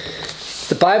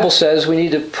 The Bible says we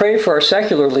need to pray for our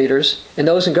secular leaders and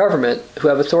those in government who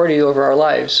have authority over our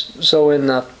lives. So in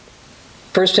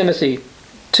 1 Timothy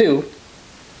 2,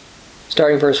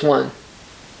 starting verse 1,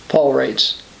 Paul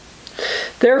writes,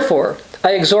 "Therefore,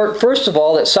 I exhort first of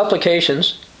all that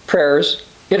supplications, prayers,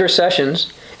 intercessions,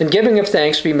 and giving of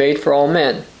thanks be made for all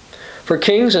men, for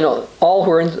kings and all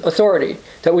who are in authority,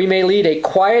 that we may lead a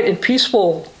quiet and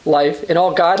peaceful life in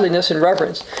all godliness and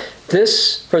reverence.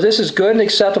 For this is good and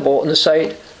acceptable in the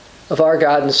sight of our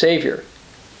God and Savior."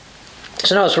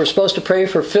 So notice we're supposed to pray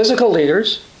for physical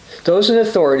leaders, those in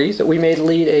authority, that we may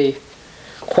lead a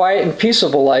quiet and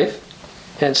peaceable life,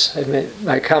 hence I made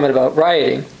my comment about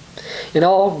rioting, in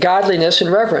all godliness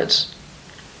and reverence.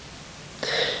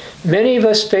 Many of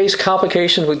us face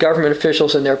complications with government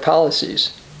officials and their policies.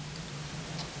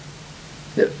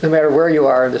 No matter where you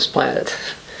are on this planet,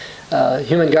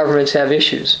 human governments have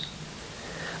issues.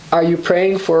 Are you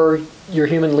praying for your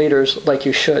human leaders like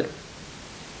you should?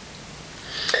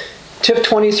 Tip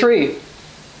 23,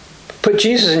 put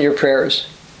Jesus in your prayers.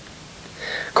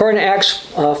 According to Acts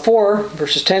 4,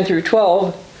 verses 10 through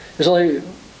 12, there's only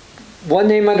one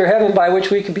name under heaven by which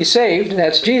we can be saved, and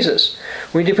that's Jesus.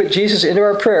 We need to put Jesus into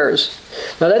our prayers.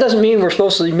 Now, that doesn't mean we're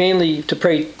supposed to mainly to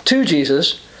pray to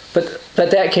Jesus, but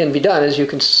that can be done, as you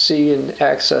can see in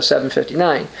Acts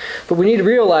 7:59. But we need to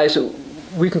realize that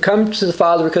we can come to the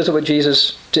Father because of what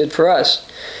Jesus did for us.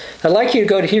 I'd like you to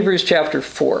go to Hebrews chapter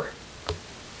 4.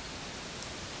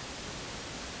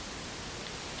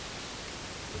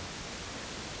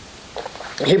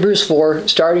 Hebrews 4,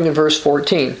 starting in verse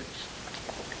 14.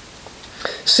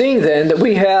 "Seeing then that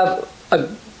we have a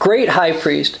great high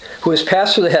priest who has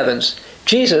passed through the heavens,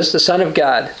 Jesus, the Son of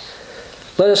God,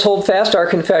 let us hold fast our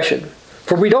confession.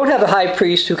 For we don't have a high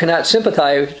priest who cannot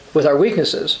sympathize with our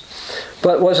weaknesses,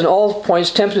 but was in all points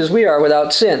tempted as we are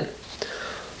without sin."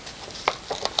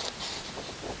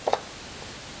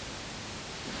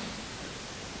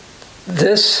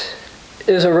 This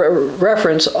is a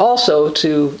reference also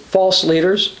to false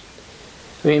leaders.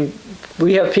 I mean,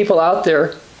 we have people out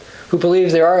there who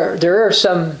believe there are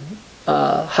some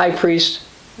high priest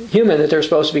human that they're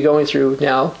supposed to be going through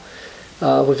now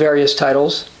with various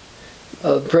titles.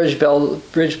 Bridge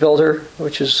builder,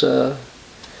 which is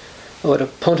what a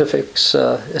pontifex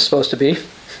is supposed to be.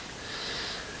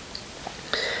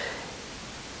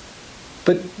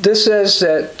 But this says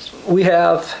that we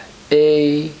have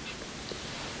a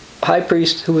high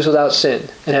priest who was without sin,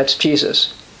 and that's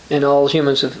Jesus, and all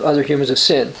other humans have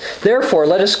sinned. "Therefore,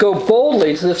 let us go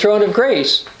boldly to the throne of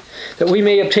grace, that we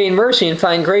may obtain mercy and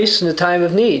find grace in the time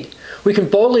of need." We can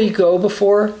boldly go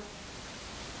before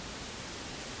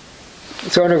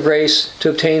the throne of grace to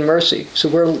obtain mercy. So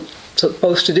we're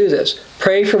supposed to do this.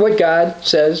 Pray for what God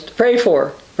says to pray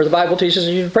for, or the Bible teaches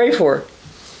you to pray for.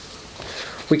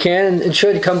 We can and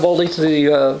should come boldly to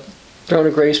the throne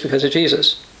of grace because of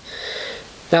Jesus.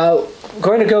 Now, I'm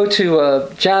going to go to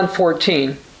John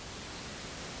 14.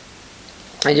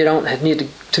 And you don't need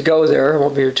to go there. I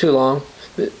won't be here too long.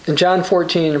 In John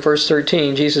 14 and verse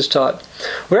 13, Jesus taught,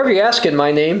 "Whatever you ask in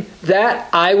my name, that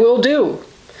I will do,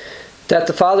 that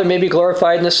the Father may be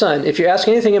glorified in the Son. If you ask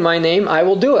anything in my name, I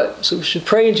will do it." So we should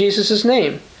pray in Jesus'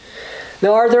 name.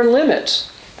 Now, are there limits?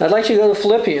 I'd like you to go to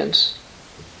Philippians.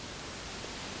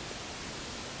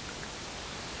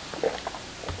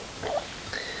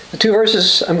 The two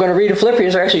verses I'm going to read in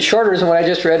Philippians are actually shorter than what I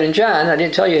just read in John. I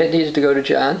didn't tell you it needed to go to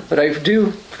John, but I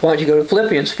do want you to go to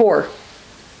Philippians 4.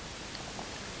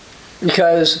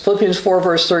 Because Philippians 4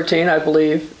 verse 13, I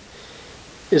believe,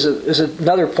 is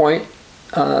another point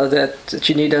that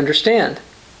you need to understand.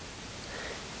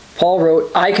 Paul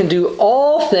wrote, "I can do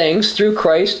all things through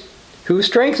Christ who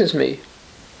strengthens me."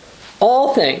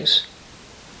 All things.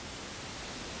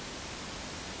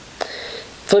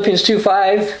 Philippians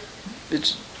 2:5,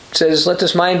 it says, "Let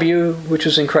this mind be you which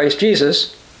was in Christ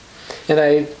Jesus." And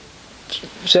I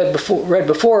read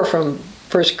before from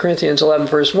 1 Corinthians 11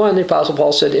 verse 1, the Apostle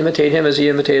Paul said, "Imitate him as he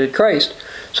imitated Christ."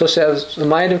 So it says the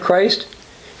mind of Christ,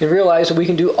 and realize that we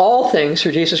can do all things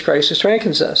through Jesus Christ who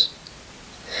strengthens us.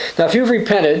 Now, if you've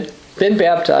repented, been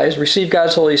baptized, received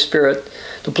God's Holy Spirit,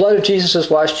 the blood of Jesus has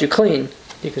washed you clean.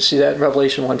 You can see that in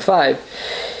Revelation 1:5.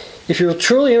 If you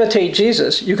truly imitate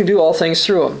Jesus, you can do all things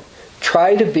through him.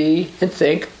 Try to be and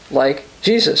think like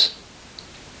Jesus.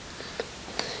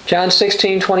 John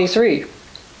 16:23.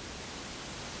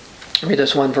 Read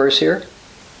this one verse here.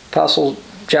 Apostle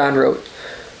John wrote,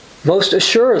 "Most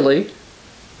assuredly,"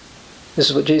 this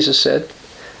is what Jesus said,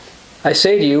 "I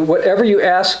say to you, whatever you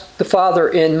ask the Father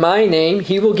in my name,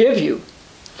 he will give you."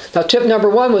 Now, tip number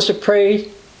one was to pray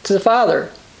to the Father.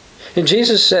 And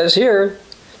Jesus says here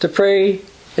to pray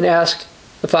and ask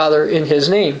the Father in his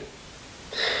name.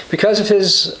 Because of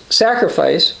his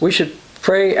sacrifice, we should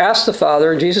pray, ask the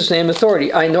Father in Jesus' name and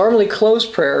authority. I normally close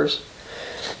prayers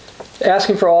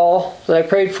asking for all that I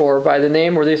prayed for by the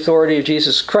name or the authority of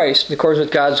Jesus Christ in accordance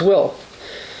with God's will.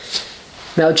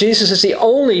 Now, Jesus is the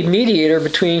only mediator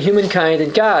between humankind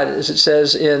and God, as it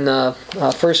says in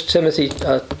 1 Timothy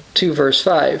 2, verse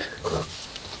 5.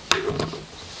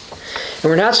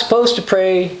 And we're not supposed to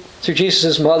pray through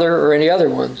Jesus' mother or any other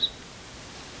ones.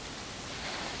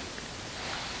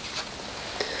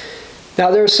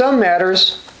 Now, there are some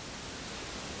matters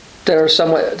that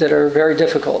are very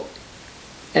difficult.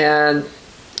 And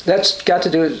that's got to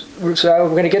do with, so I'm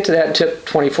going to get to that in tip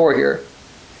 24 here.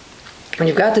 When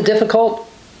you've got the difficult,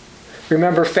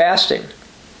 remember fasting.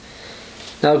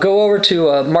 Now go over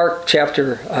to Mark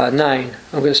chapter 9.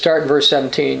 I'm going to start in verse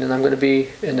 17, and I'm going to be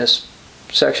in this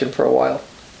section for a while.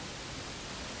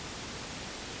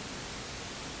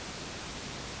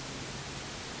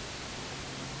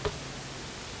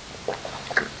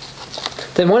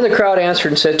 Then one of the crowd answered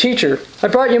and said, "Teacher, I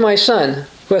brought you my son,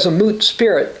 who has a mute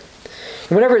spirit.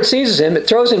 And whenever it seizes him, it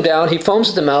throws him down, he foams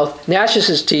at the mouth, gnashes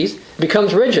his teeth, and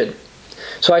becomes rigid.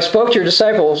 So I spoke to your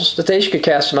disciples that they could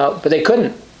cast him out, but they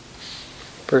couldn't."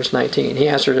 Verse 19, he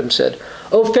answered and said,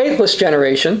 "O faithless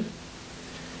generation."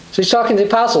 So he's talking to the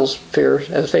apostles here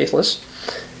as faithless,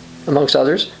 amongst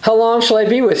others. "How long shall I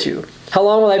be with you? How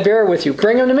long will I bear with you?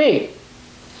 Bring him to me."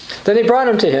 Then they brought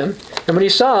him to him, and when he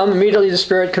saw him, immediately the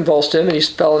spirit convulsed him, and he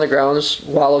fell on the ground and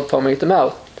swallowed, foaming at the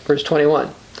mouth. Verse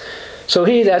 21. So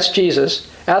he, that's Jesus,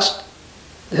 asked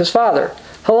his father,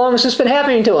 "How long has this been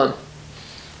happening to him?"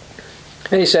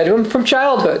 And he said to him, "From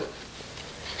childhood.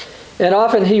 And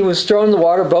often he was thrown in the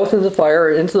water, both into the fire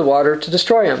and into the water, to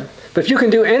destroy him. But if you can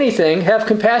do anything, have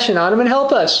compassion on him and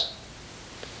help us."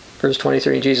 Verse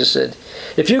 23, Jesus said,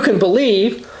 "If you can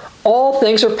believe, all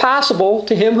things are possible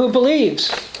to him who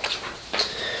believes."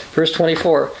 Verse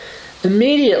 24,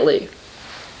 immediately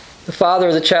the father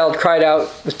of the child cried out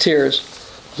with tears,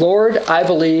 "Lord, I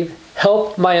believe,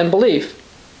 help my unbelief."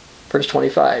 Verse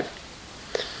 25.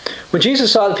 When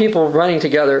Jesus saw the people running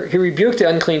together, he rebuked the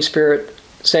unclean spirit,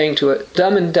 saying to it,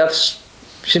 deaf and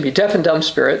dumb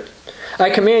spirit, "I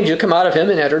command you, come out of him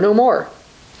and enter no more."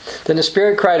 Then the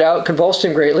spirit cried out, convulsed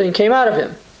him greatly, and came out of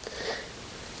him.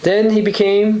 Then he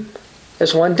became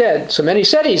as one dead. So many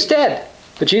said, "He's dead."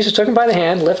 But Jesus took him by the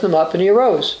hand, lifted him up, and he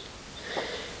arose.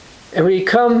 And when he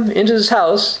come into his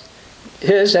house,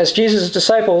 as Jesus'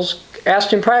 disciples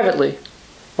asked him privately,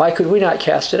 "Why could we not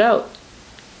cast it out?"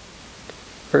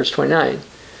 Verse 29.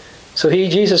 So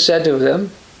Jesus said to them,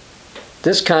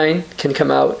 "This kind can come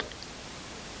out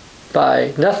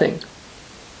by nothing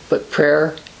but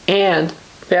prayer and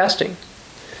fasting."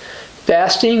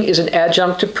 Fasting is an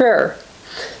adjunct to prayer.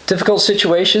 Difficult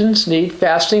situations need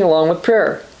fasting along with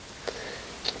prayer.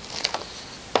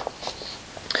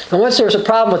 And once there was a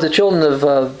problem with the children of,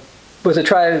 with the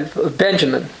tribe of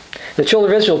Benjamin. The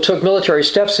children of Israel took military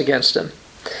steps against them.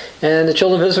 And the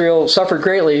children of Israel suffered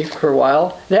greatly for a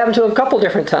while. It happened to them a couple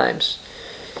different times.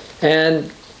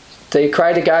 And they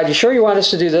cried to God, "You sure you want us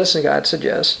to do this?" And God said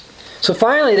yes. So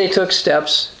finally they took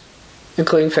steps,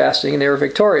 including fasting, and they were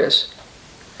victorious.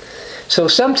 So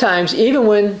sometimes, even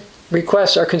when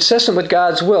requests are consistent with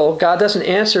God's will, God doesn't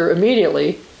answer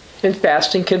immediately, and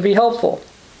fasting can be helpful.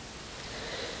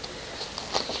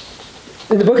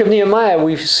 In the book of Nehemiah,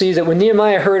 we see that when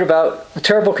Nehemiah heard about the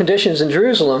terrible conditions in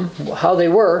Jerusalem, how they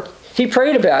were, he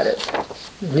prayed about it.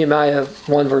 Nehemiah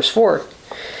 1 verse 4.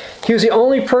 He was the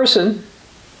only person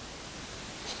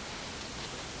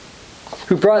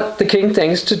who brought the king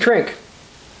things to drink.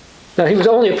 Now, he was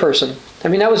only a person. I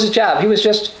mean, that was his job. He's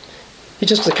just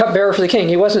the cupbearer for the king.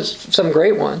 He wasn't some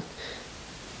great one.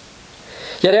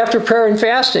 Yet after prayer and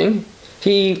fasting,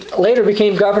 he later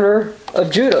became governor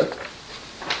of Judah.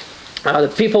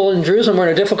 The people in Jerusalem were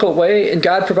in a difficult way, and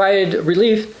God provided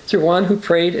relief through one who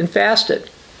prayed and fasted.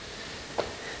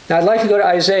 Now I'd like to go to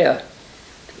Isaiah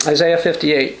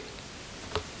 58.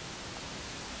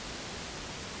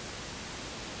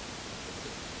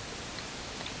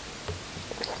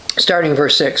 Starting in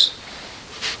verse 6.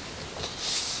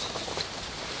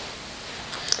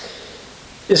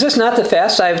 Is this not the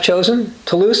fast I have chosen?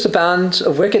 To loose the bonds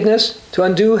of wickedness, to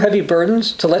undo heavy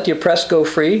burdens, to let the oppressed go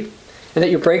free, and that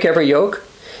you break every yoke?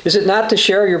 Is it not to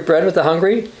share your bread with the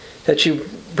hungry, that you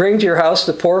bring to your house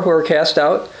the poor who are cast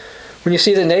out? When you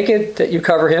see the naked, that you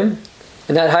cover him,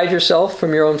 and not hide yourself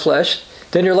from your own flesh?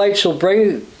 Then your light shall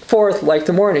bring forth like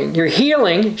the morning. Your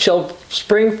healing shall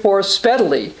spring forth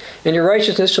speedily, and your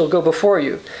righteousness shall go before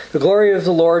you. The glory of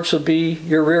the Lord shall be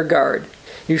your rear guard.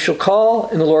 You shall call,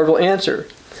 and the Lord will answer.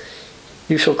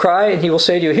 You shall cry, and he will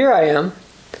say to you, "Here I am."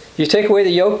 You take away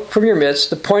the yoke from your midst,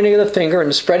 the pointing of the finger and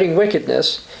the spreading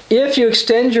wickedness. If you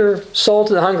extend your soul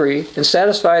to the hungry and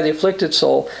satisfy the afflicted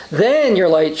soul, then your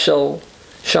light shall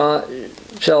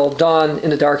dawn in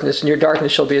the darkness, and your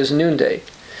darkness shall be as noonday.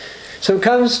 So when it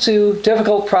comes to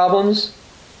difficult problems,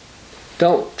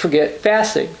 don't forget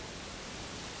fasting.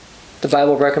 The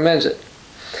Bible recommends it.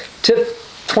 Tip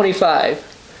 25.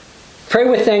 Pray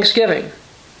with thanksgiving.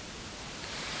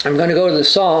 I'm going to go to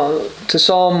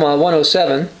Psalm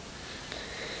 107.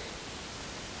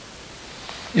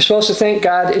 You're supposed to thank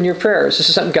God in your prayers. This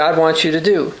is something God wants you to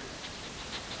do.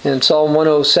 In Psalm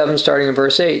 107, starting in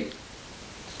verse 8.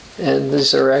 And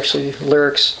these are actually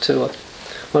lyrics to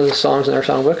one of the songs in our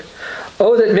songbook.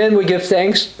 "Oh, that men would give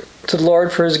thanks to the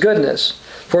Lord for his goodness,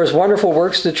 for his wonderful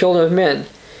works to the children of men.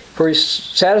 For he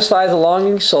satisfies the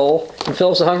longing soul and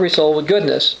fills the hungry soul with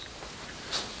goodness."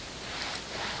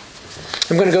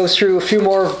 I'm going to go through a few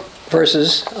more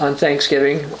verses on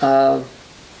Thanksgiving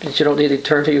that you don't need to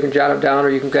turn to. You can jot them down, or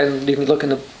you can look in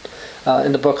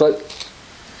the booklet.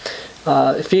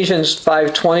 Ephesians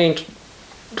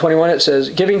 5:20-21, it says,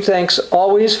 "Giving thanks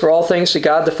always for all things to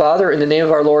God the Father in the name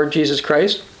of our Lord Jesus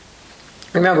Christ."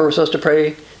 Remember, we're supposed to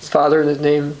pray the Father in the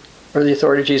name or the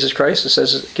authority of Jesus Christ. It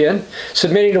says it again,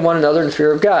 "Submitting to one another in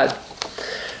fear of God."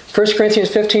 1 Corinthians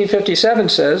 15:57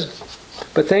 says,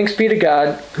 "But thanks be to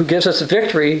God who gives us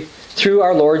victory through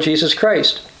our Lord Jesus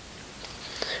Christ."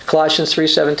 Colossians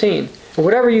 3:17, "And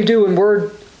whatever you do in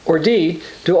word or deed,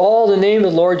 do all in the name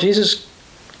of the Lord Jesus,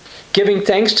 giving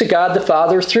thanks to God the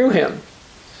Father through him."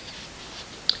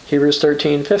 Hebrews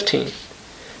 13:15,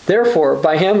 "Therefore,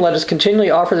 by him let us continually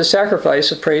offer the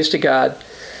sacrifice of praise to God,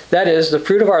 that is, the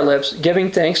fruit of our lips,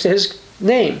 giving thanks to his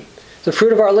name." The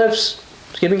fruit of our lips,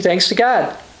 giving thanks to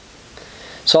God.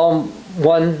 Psalm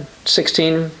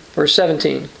 116, verse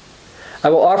 17, "I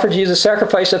will offer to you the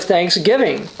sacrifice of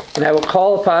thanksgiving, and I will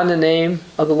call upon the name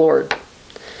of the Lord."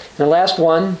 And the last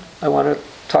one I want to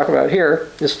talk about here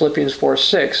is Philippians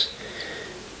 4:6.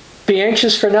 "Be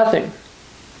anxious for nothing,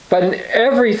 but in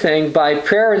everything by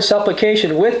prayer and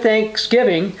supplication with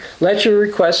thanksgiving, let your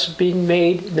requests be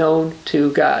made known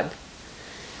to God."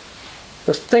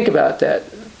 Let's think about that.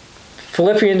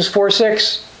 Philippians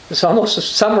 4:6 is almost a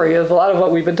summary of a lot of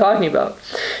what we've been talking about.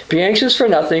 "Be anxious for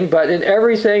nothing, but in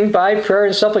everything by prayer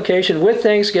and supplication with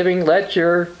thanksgiving, let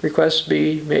your requests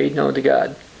be made known to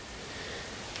God."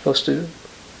 Supposed to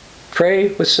pray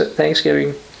with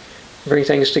thanksgiving, bring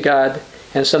things to God.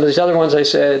 And some of these other ones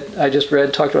I just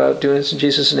read, talked about doing this in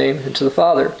Jesus' name and to the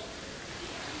Father.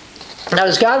 Now,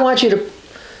 does God want you to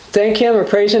thank him or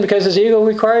praise him because his ego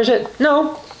requires it?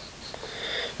 No.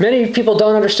 Many people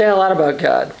don't understand a lot about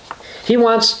God. He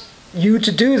wants you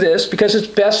to do this because it's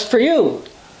best for you.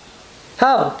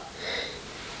 How?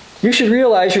 You should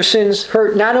realize your sins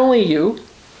hurt not only you,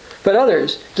 but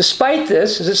others. Despite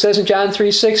this, as it says in John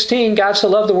 3:16, God so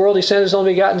loved the world, he sent his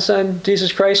only begotten Son,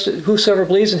 Jesus Christ, whosoever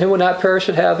believes in him will not perish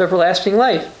but have everlasting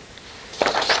life.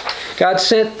 God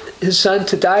sent his Son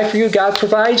to die for you. God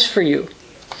provides for you.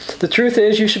 The truth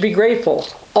is, you should be grateful.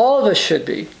 All of us should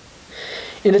be.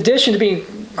 In addition to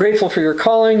being grateful for your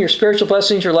calling, your spiritual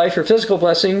blessings, your life, your physical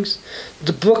blessings,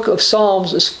 the book of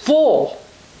Psalms is full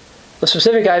of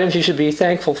specific items you should be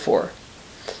thankful for.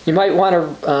 You might want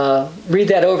to read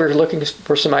that over looking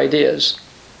for some ideas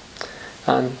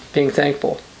on being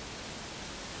thankful.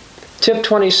 Tip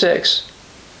 26.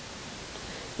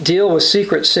 Deal with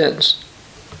secret sins.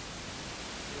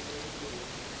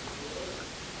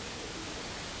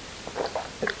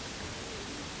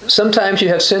 Sometimes you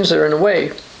have sins that are in the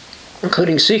way,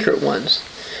 including secret ones.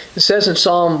 It says in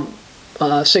Psalm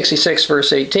 66,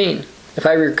 verse 18, if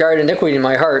I regard iniquity in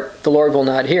my heart, the Lord will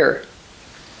not hear.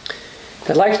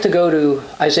 I'd like to go to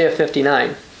Isaiah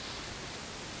 59,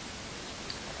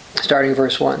 starting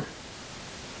verse 1.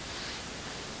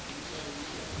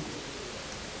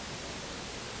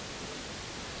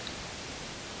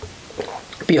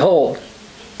 Behold,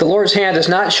 the Lord's hand is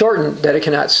not shortened that it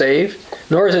cannot save,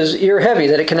 nor is his ear heavy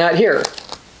that it cannot hear.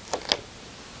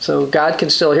 So God can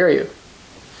still hear you.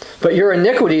 But your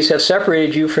iniquities have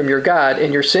separated you from your God,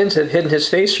 and your sins have hidden his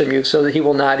face from you so that he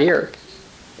will not hear.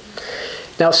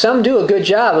 Now some do a good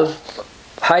job of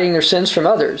hiding their sins from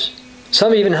others.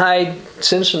 Some even hide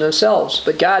sins from themselves,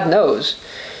 but God knows.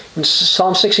 In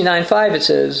Psalm 69:5 it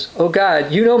says, O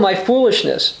God, you know my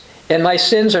foolishness, and my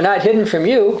sins are not hidden from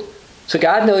you. So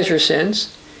God knows your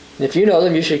sins, and if you know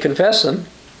them, you should confess them.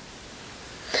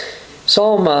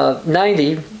 Psalm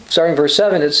 90, starting verse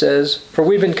 7, it says, for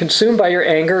we've been consumed by your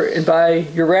anger, and by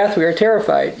your wrath we are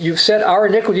terrified. You've set our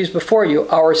iniquities before you,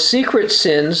 our secret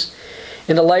sins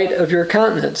in the light of your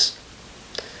countenance.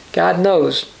 God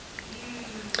knows.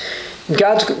 And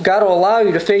God will allow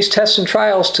you to face tests and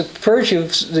trials to purge you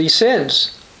of these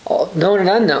sins, known and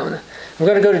unknown. I'm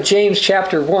going to go to James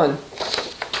chapter 1.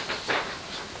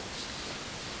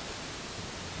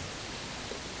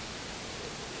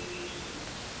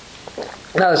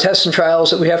 Now, the tests and trials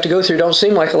that we have to go through don't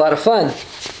seem like a lot of fun.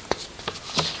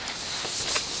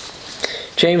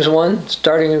 James 1,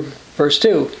 starting in verse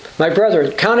 2. My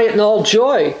brethren, count it all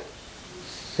joy.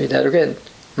 Read that again.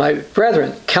 My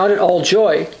brethren, count it all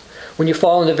joy when you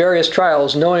fall into various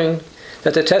trials, knowing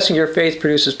that the testing of your faith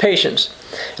produces patience.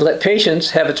 And let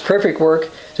patience have its perfect work,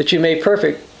 that you may be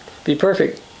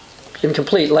perfect and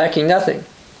complete, lacking nothing.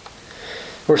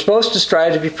 We're supposed to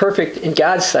strive to be perfect in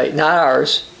God's sight, not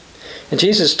ours. And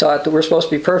Jesus taught that we're supposed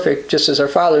to be perfect just as our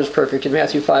Father is perfect in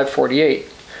Matthew 5:48.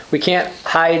 We can't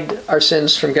hide our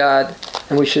sins from God,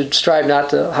 and we should strive not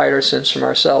to hide our sins from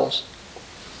ourselves.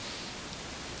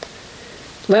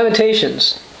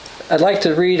 Lamentations. I'd like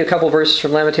to read a couple verses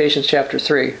from Lamentations chapter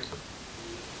 3.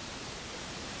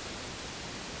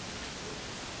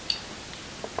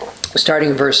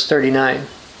 Starting in verse 39.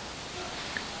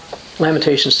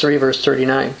 Lamentations 3, verse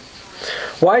 39.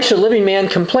 Why should a living man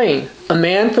complain? A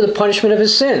man for the punishment of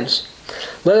his sins.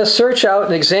 Let us search out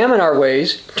and examine our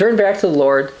ways, turn back to the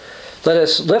Lord. Let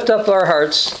us lift up our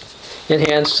hearts and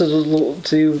hands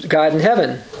to God in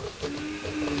heaven.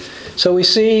 So we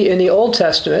see in the Old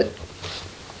Testament,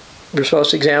 we're supposed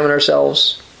to examine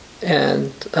ourselves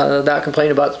and not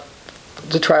complain about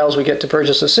the trials we get to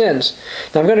purge us of sins.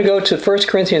 Now I'm going to go to 1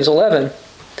 Corinthians 11,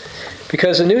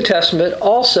 because the New Testament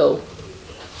also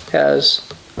has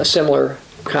a similar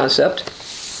concept.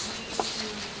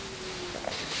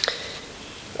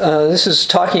 This is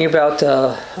talking about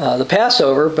the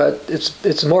Passover, but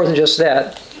it's more than just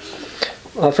that.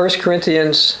 1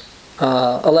 Corinthians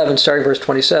 11, starting verse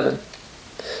 27.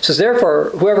 It says,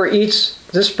 therefore, whoever eats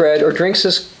this bread or drinks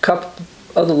this cup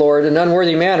of the Lord in an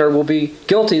unworthy manner will be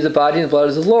guilty of the body and blood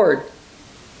of the Lord.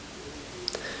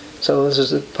 So this is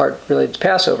the part related to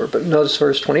Passover. But notice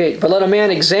verse 28. But let a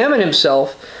man examine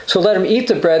himself, so let him eat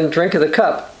the bread and drink of the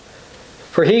cup.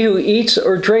 For he who eats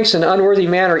or drinks in an unworthy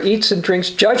manner eats and drinks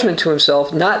judgment to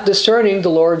himself, not discerning the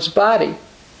Lord's body.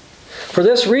 For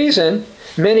this reason,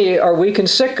 many are weak and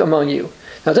sick among you.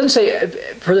 Now it doesn't say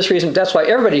for this reason, that's why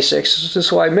everybody's sick. This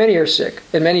is why many are sick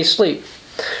and many sleep.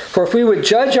 For if we would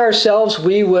judge ourselves,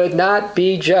 we would not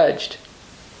be judged.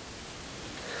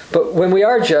 But when we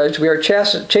are judged, we are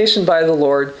chastened by the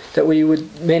Lord, that we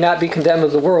may not be condemned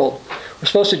of the world. We're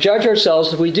supposed to judge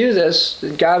ourselves. If we do this,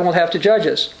 then God won't have to judge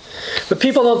us. But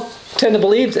people don't tend to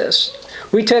believe this.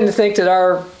 We tend to think that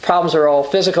our problems are all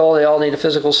physical, they all need a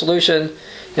physical solution,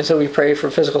 and so we pray for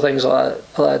physical things a lot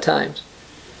of times.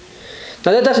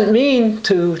 Now that doesn't mean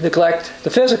to neglect the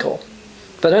physical,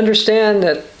 but understand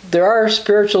that there are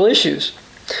spiritual issues.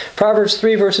 Proverbs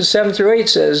 3 verses 7 through 8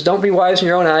 says, "Don't be wise in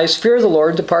your own eyes. Fear the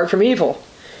Lord. Depart from evil.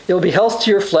 It will be health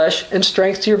to your flesh and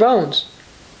strength to your bones."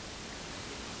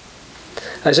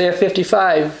 Isaiah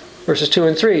 55 verses 2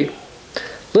 and 3.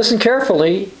 "Listen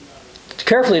carefully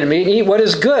to me and eat what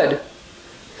is good.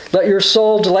 Let your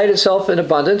soul delight itself in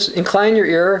abundance. Incline your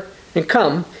ear and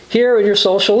come. Hear and your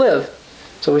soul shall live."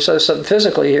 So we saw something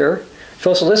physically here. You're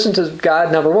supposed to listen to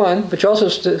God, number one, but you're also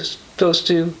supposed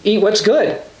to eat what's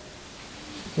good.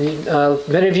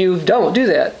 Many of you don't do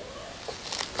that.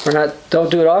 Or don't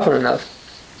do it often enough.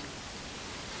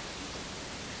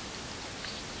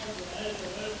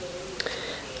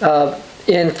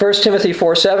 In 1 Timothy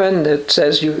 4:7, it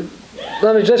says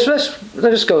let's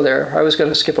just go there. I was going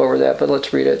to skip over that, but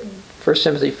let's read it. 1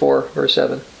 Timothy 4, verse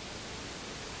 7.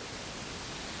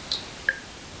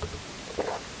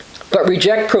 "But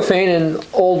reject profane and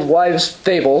old wives'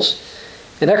 fables,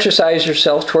 and exercise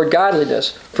yourself toward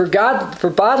godliness. For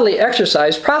bodily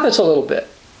exercise profits a little bit."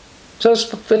 So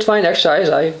it's fine exercise.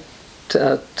 I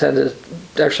tend to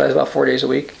exercise about 4 days a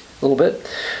week, a little bit.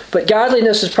 "But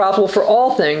godliness is profitable for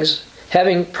all things,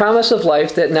 having promise of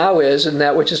life that now is and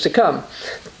that which is to come.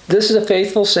 This is a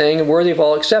faithful saying and worthy of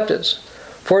all acceptance.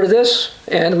 For to this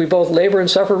end we both labor and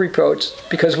suffer reproach,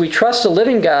 because we trust the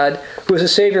living God, who is the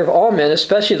Savior of all men,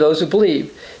 especially those who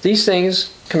believe. These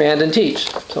things command and teach."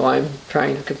 So I'm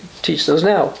trying to teach those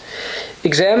now.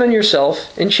 "Examine yourself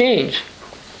and change."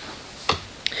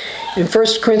 In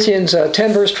 1 Corinthians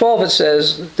 10 verse 12 it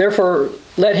says, "Therefore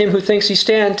let him who thinks he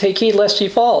stands take heed lest he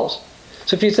falls."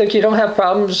 So if you think you don't have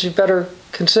problems, you better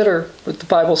consider what the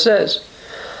Bible says.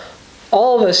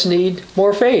 All of us need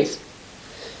more faith.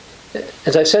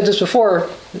 As I said this before,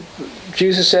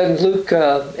 Jesus said in Luke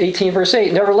 18 verse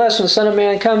 8, "Nevertheless, when the Son of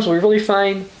Man comes, will we really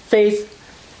find faith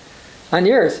on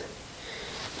the earth?"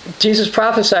 Jesus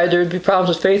prophesied there would be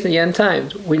problems with faith in the end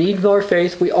times. We need more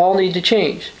faith. We all need to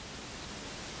change.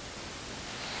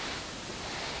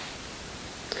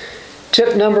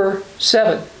 Tip number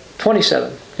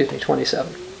 27.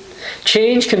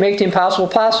 Change can make the impossible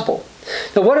possible.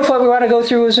 Now what if what we want to go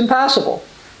through is impossible?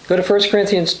 Go to 1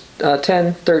 Corinthians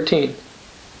 10:13.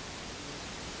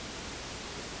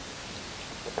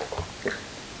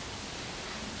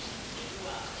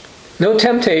 "No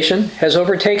temptation has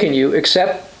overtaken you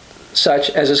except such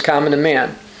as is common to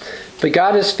man. But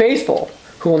God is faithful,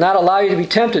 who will not allow you to be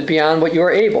tempted beyond what you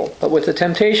are able, but with the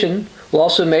temptation will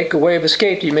also make a way of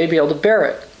escape that you may be able to bear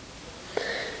it."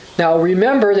 Now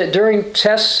remember that during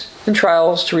tests and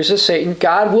trials to resist Satan,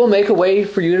 God will make a way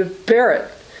for you to bear it.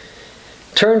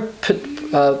 Turn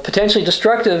potentially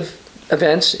destructive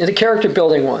events into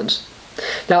character-building ones.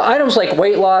 Now items like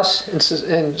weight loss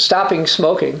and stopping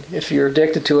smoking, if you're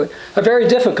addicted to it, are very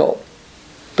difficult.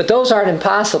 But those aren't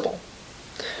impossible.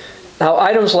 Now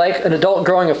items like an adult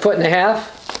growing 1.5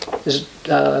 feet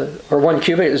or 1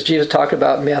 cubit, as Jesus talked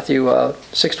about in Matthew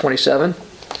 6:27.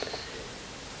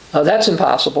 That's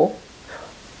impossible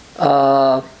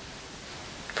for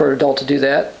an adult to do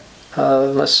that,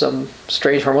 unless some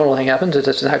strange hormonal thing happens.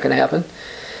 It's not going to happen.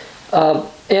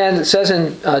 And it says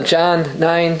in John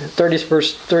 9:30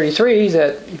 verse 33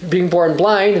 that being born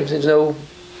blind, if there's no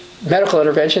medical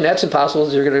intervention, that's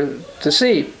impossible you're going to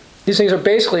see. These things are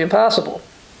basically impossible.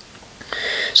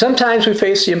 Sometimes we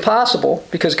face the impossible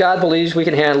because God believes we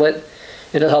can handle it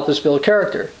and it'll help us build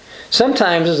character.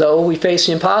 Sometimes, as though, we face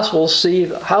the impossible,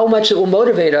 see how much it will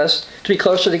motivate us to be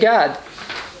closer to God.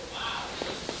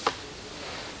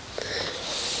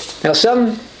 Now,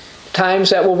 sometimes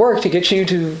that will work to get you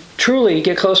to truly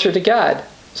get closer to God.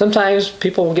 Sometimes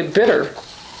people will get bitter.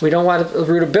 We don't want a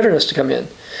root of bitterness to come in.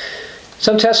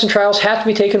 Some tests and trials have to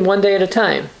be taken one day at a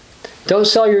time. Don't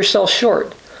sell yourself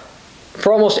short.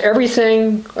 For almost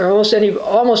everything, or almost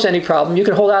any problem, you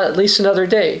can hold out at least another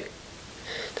day.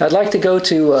 Now, I'd like to go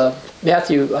to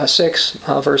Matthew 6,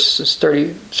 verses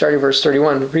 30, starting verse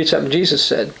 31. Read something Jesus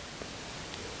said.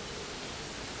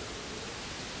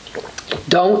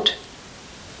 "Don't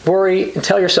worry and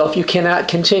tell yourself you cannot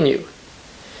continue."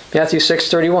 Matthew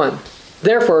 6:31.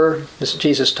 "Therefore," this is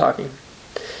Jesus talking,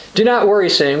 "do not worry,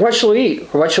 saying, 'What shall we eat?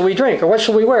 Or what shall we drink? Or what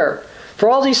shall we wear?' For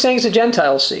all these things the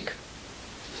Gentiles seek.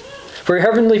 For your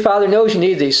heavenly Father knows you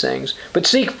need these things. But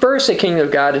seek first the kingdom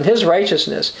of God and His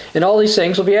righteousness, and all these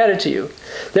things will be added to you.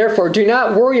 Therefore, do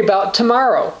not worry about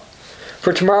tomorrow,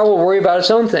 for tomorrow will worry about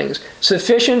its own things.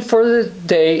 Sufficient for the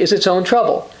day is its own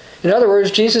trouble." In other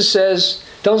words, Jesus says,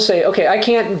 don't say, "Okay, I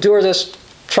can't endure this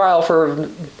trial for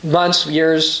months,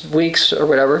 years, weeks, or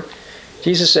whatever."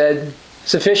 Jesus said,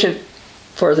 "Sufficient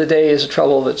for the day is the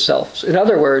trouble of itself." In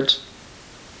other words,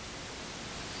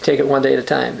 take it one day at a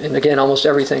time. And again, almost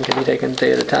everything can be taken a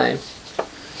day at a time.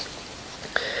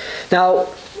 Now,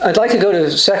 I'd like to go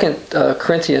to 2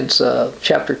 Corinthians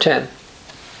chapter 10.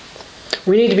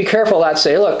 We need to be careful not to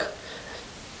say, look,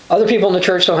 other people in the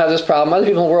church don't have this problem, other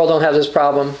people in the world don't have this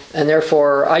problem, and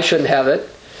therefore I shouldn't have it.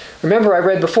 Remember, I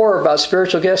read before about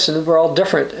spiritual gifts, and we're all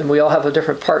different, and we all have a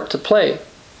different part to play.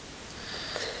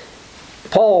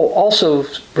 Paul also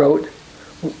wrote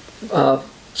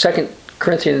 2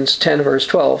 Corinthians 10, verse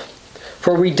 12,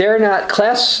 "For we dare not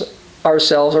class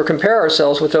ourselves or compare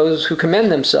ourselves with those who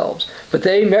commend themselves, but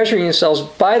they, measuring themselves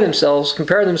by themselves,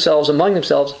 compare themselves among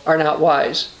themselves, are not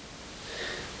wise."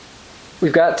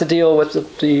 We've got to deal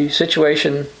with the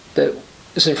situation that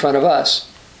is in front of us.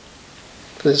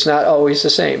 But it's not always the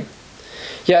same.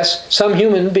 Yes, some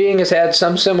human being has had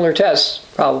some similar tests,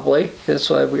 probably.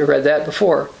 That's why we read that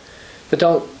before. But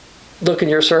don't look in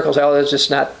your circles, oh, that's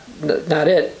just not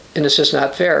it, and it's just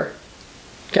not fair.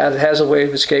 God has a way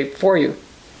of escape for you.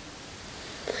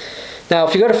 Now,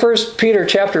 if you go to 1 Peter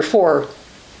chapter 4,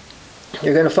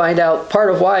 you're going to find out part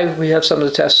of why we have some of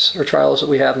the tests or trials that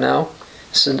we have now.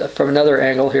 This is from another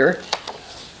angle here.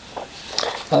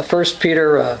 1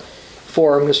 Peter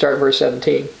 4, I'm going to start in verse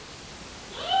 17.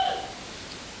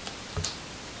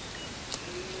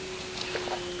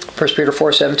 First Peter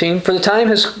 4:17. "For the time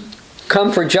has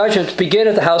come for judgment to begin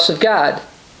at the house of God."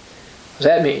 What does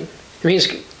that mean? It means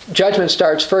judgment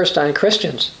starts first on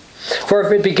Christians. "For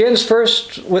if it begins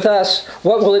first with us,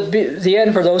 what will it be the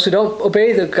end for those who don't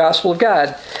obey the gospel of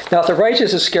God? Now if the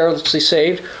righteous is scarcely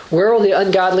saved, where will the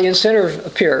ungodly and sinner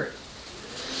appear?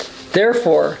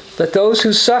 Therefore, let those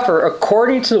who suffer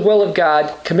according to the will of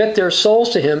God commit their souls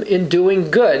to Him in doing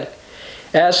good,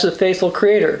 as the faithful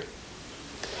Creator."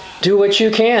 Do what you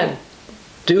can.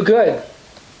 Do good.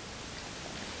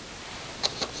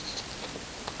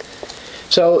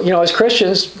 So, as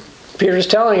Christians, Peter's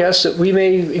telling us that we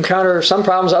may encounter some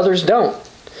problems others don't.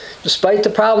 Despite the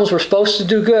problems, we're supposed to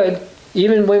do good,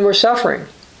 even when we're suffering.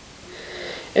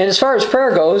 And as far as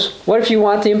prayer goes, what if you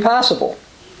want the impossible?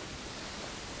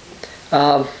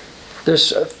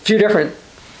 There's a few different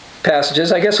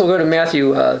passages. I guess we'll go to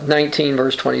Matthew 19,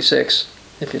 verse 26,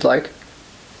 if you'd like.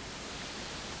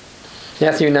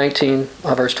 Matthew 19,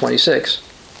 verse 26.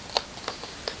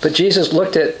 "But Jesus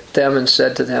looked at them and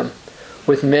said to them,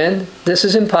 'With men this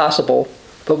is impossible,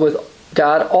 but with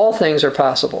God all things are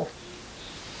possible.'"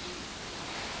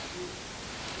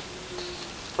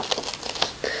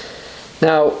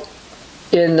 Now,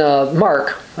 in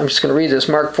Mark, I'm just going to read this,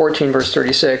 Mark 14, verse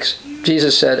 36,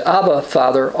 Jesus said, "Abba,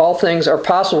 Father, all things are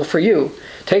possible for you.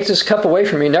 Take this cup away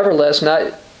from me. Nevertheless, not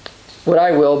what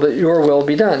I will, but your will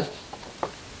be done."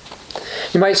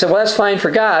 You might say, well, that's fine for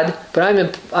God, but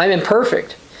I'm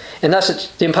imperfect, and thus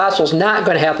the impossible is not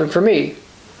going to happen for me.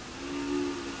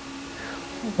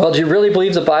 Well, do you really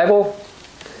believe the Bible?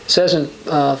 It says in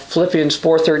Philippians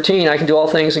 4:13, "I can do all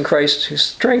things in Christ who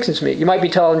strengthens me." You might be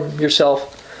telling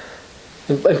yourself,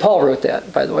 and Paul wrote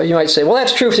that, by the way, you might say, well,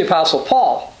 that's true for the Apostle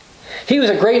Paul. He was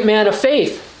a great man of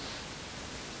faith,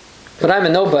 but I'm a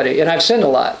nobody, and I've sinned a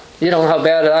lot. You don't know how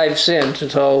bad I've sinned,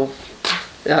 so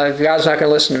God's not going to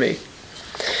listen to me.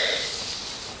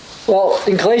 Well,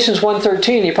 in Galatians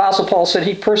 1:13, the Apostle Paul said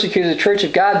he persecuted the church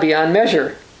of God beyond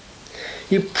measure.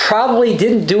 You probably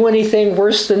didn't do anything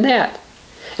worse than that.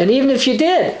 And even if you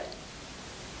did,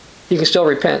 you can still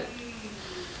repent.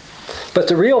 But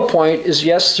the real point is,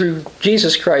 yes, through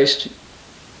Jesus Christ,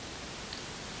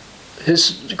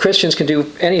 Christians can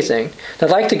do anything. I'd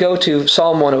like to go to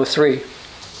Psalm 103.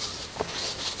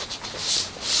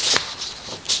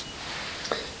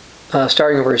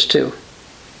 Starting in verse 2.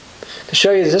 To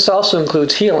show you that this also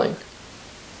includes healing.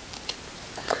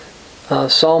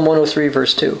 Psalm 103,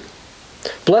 verse 2.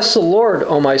 "Bless the Lord,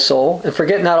 O my soul, and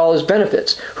forget not all His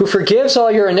benefits, who forgives all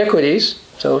your iniquities,"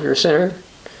 so if you're a sinner,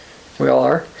 we all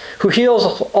are, "who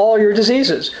heals all your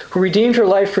diseases, who redeems your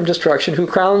life from destruction, who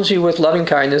crowns you with loving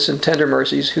kindness and tender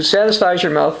mercies, who satisfies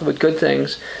your mouth with good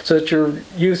things, so that your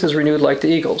youth is renewed like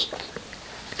the eagles.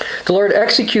 The Lord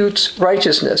executes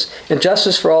righteousness and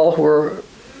justice for all who are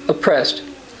oppressed.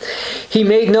 He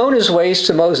made known His ways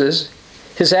to Moses,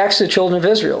 His acts to the children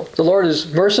of Israel. The Lord is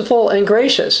merciful and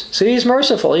gracious." See, He's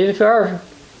merciful, even if you are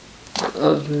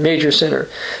a major sinner.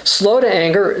 "Slow to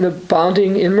anger and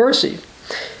abounding in mercy."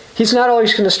 He's not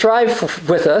always going to strive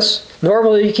with us, nor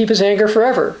will He keep His anger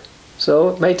forever. So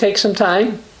it may take some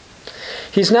time.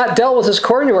 "He's not dealt with us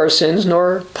according to our sins,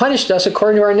 nor punished us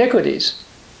according to our iniquities."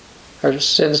 Our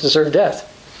sins deserve death.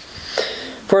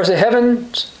 "For as the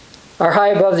heavens are high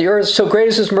above the earth, so great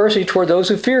is His mercy toward those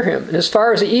who fear Him. And as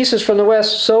far as the east is from the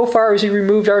west, so far has He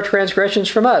removed our transgressions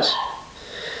from us."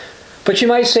 But you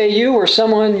might say you or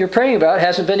someone you're praying about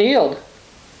hasn't been healed.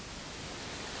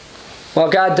 While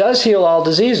God does heal all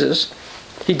diseases,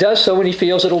 he does so when he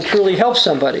feels it'll truly help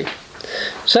somebody.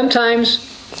 Sometimes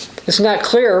it's not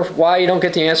clear why you don't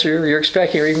get the answer you're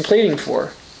expecting or even pleading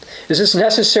for. Is this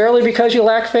necessarily because you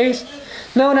lack faith?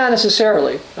 No, not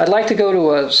necessarily. I'd like to go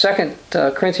to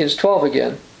 2 Corinthians 12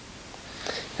 again.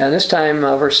 And this time,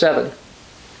 verse 7.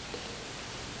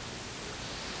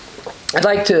 I'd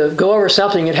like to go over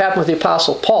something that happened with the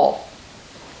Apostle Paul,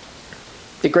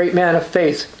 the great man of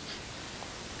faith,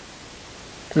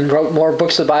 and wrote more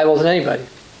books of the Bible than anybody.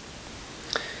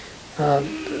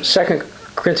 2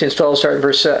 Corinthians 12, starting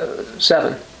verse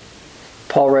 7.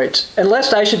 Paul writes, "And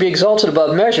lest I should be exalted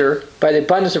above measure by the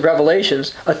abundance of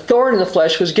revelations, a thorn in the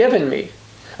flesh was given me,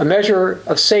 a messenger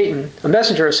of Satan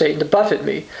to buffet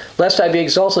me, lest I be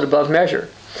exalted above measure.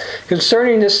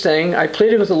 Concerning this thing, I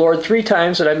pleaded with the Lord 3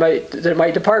 times that it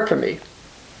might depart from me.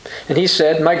 And he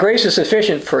said, My grace is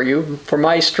sufficient for you, for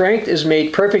my strength is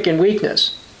made perfect in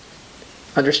weakness."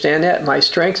 Understand that? My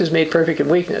strength is made perfect in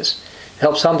weakness. It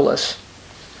helps humble us.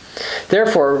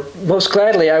 "Therefore, most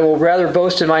gladly I will rather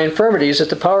boast in my infirmities, that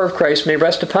the power of Christ may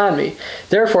rest upon me.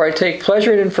 Therefore I take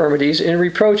pleasure in infirmities, in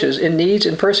reproaches, in needs,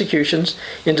 in persecutions,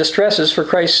 in distresses for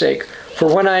Christ's sake. For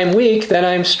when I am weak, then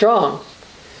I am strong."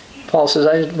 Paul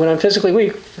says, when I'm physically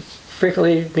weak,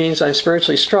 frequently means I'm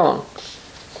spiritually strong.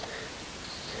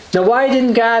 Now, why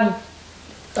didn't God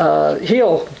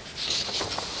heal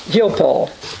Paul?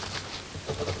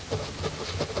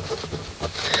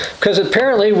 Because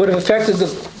apparently it would have affected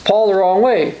Paul the wrong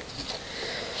way.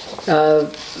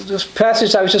 This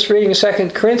passage I was just reading in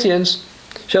 2 Corinthians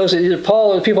shows that either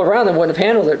Paul or the people around him wouldn't have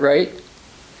handled it right.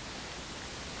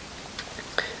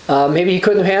 Maybe he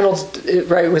couldn't have handled it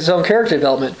right with his own character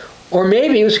development. Or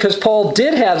maybe it was because Paul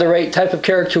did have the right type of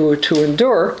character to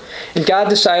endure, and God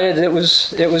decided that it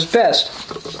was best.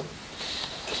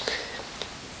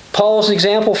 Paul's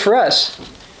example for us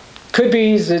could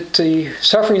be that the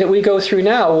suffering that we go through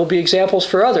now will be examples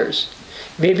for others.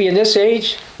 Maybe in this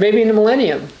age, maybe in the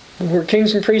millennium, when we're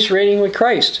kings and priests reigning with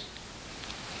Christ.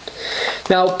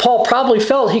 Now, Paul probably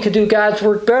felt he could do God's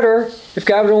work better if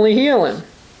God would only heal him.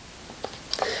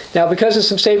 Now, because of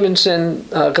some statements in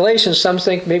Galatians, some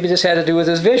think maybe this had to do with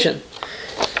his vision.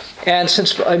 And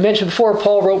since I mentioned before,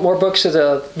 Paul wrote more books of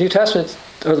the New Testament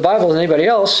or the Bible than anybody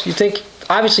else, you'd think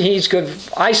obviously he needs good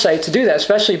eyesight to do that,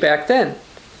 especially back then.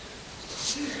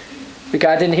 But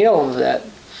God didn't heal him of that.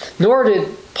 Nor did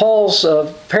Paul's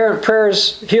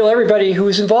prayers heal everybody who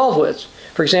was involved with.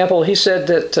 For example, he said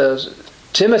that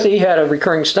Timothy had a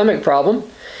recurring stomach problem,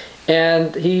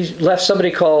 and he left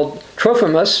somebody called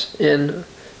Trophimus in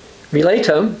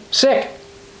Miletum sick.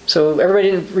 So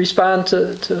everybody didn't respond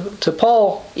to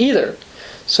Paul either.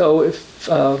 So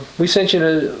if we sent you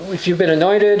if you've been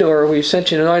anointed, or we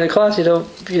sent you an anointed cloth, you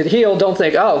don't get healed, don't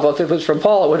think, oh, well, if it was from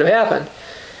Paul, it would have happened.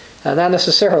 Not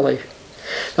necessarily.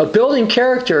 Now, building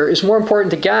character is more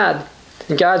important to God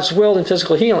and God's will than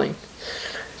physical healing.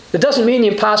 That doesn't mean the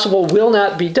impossible will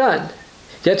not be done.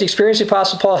 Yet the experience of the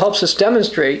Apostle Paul helps us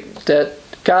demonstrate that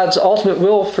God's ultimate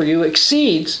will for you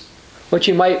exceeds what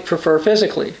you might prefer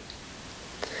physically.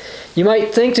 You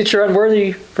might think that you're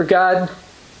unworthy for God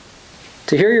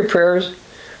to hear your prayers,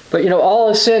 but all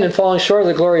have sinned and fallen short of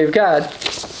the glory of God.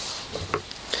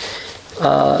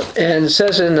 And it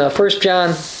says in 1 John,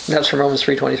 that's from Romans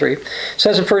 3:23, it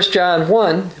says in 1 John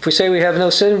 1, if we say we have no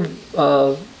sin,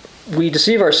 we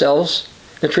deceive ourselves,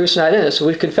 the truth's not in us. So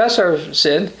we confess our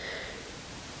sin,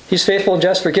 He's faithful and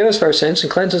just to forgive us for our sins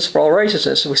and cleanse us for all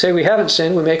righteousness. If we say we haven't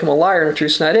sinned, we make Him a liar and the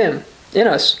truth's not in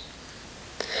us.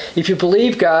 If you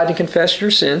believe God and confess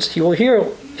your sins, He will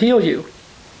heal you,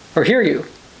 or hear you.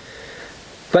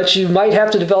 But you might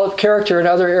have to develop character in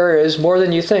other areas more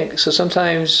than you think. So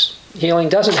sometimes healing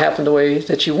doesn't happen the way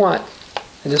that you want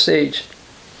in this age.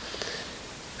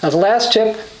 Now the last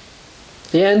tip,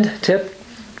 the end tip,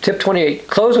 tip 28.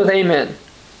 Close with amen.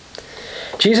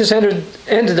 Jesus ended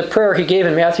the prayer He gave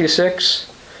in Matthew 6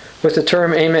 with the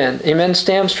term amen. Amen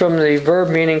stems from the verb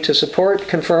meaning to support,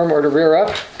 confirm, or to rear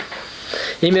up.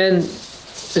 Amen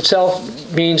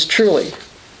itself means truly.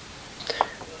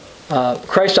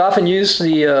 Christ often used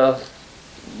the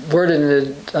word in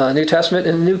the New Testament.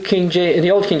 In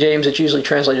the Old King James, it's usually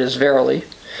translated as verily.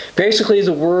 Basically,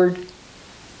 the word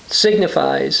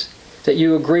signifies that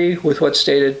you agree with what's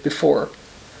stated before.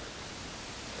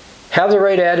 Have the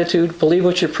right attitude. Believe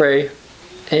what you pray.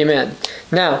 Amen.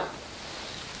 Now,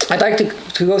 I'd like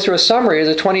to go through a summary of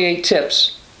the 28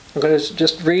 tips. I'm going to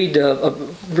just read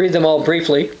them all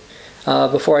briefly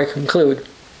before I conclude.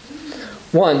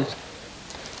 1.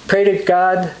 Pray to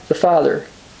God the Father.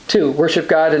 2. Worship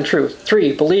God in truth.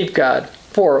 3. Believe God.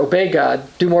 4. Obey God.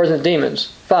 Do more than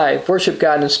demons. 5. Worship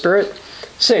God in spirit.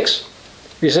 6.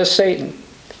 resist Satan.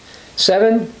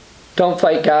 7, don't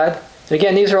fight God. And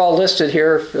again, these are all listed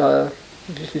here.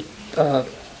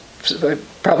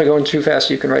 Probably going too fast,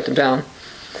 so you can write them down.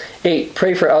 8,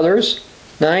 pray for others.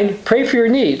 9, pray for your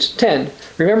needs. 10,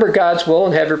 remember God's will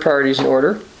and have your priorities in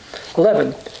order.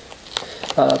 11,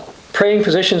 praying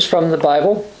positions from the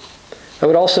Bible. I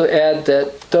would also add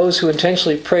that those who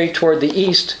intentionally pray toward the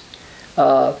east,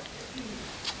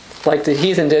 like the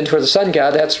heathen did toward the sun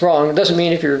god, that's wrong. It doesn't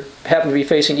mean if you happen to be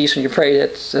facing east when you pray,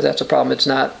 that's a problem. It's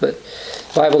not. But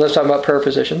the Bible does talk about prayer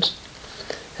positions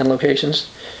and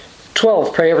locations.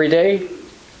 12, pray every day.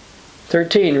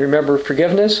 13, remember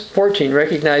forgiveness. 14,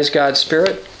 recognize God's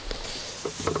Spirit.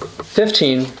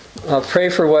 15, pray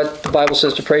for what the Bible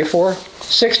says to pray for.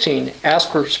 16,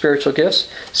 ask for spiritual gifts.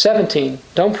 17,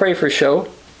 don't pray for show.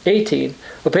 18,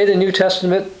 obey the New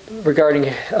Testament regarding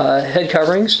head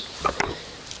coverings.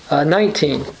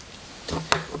 19,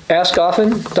 ask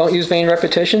often, don't use vain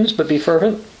repetitions, but be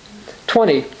fervent.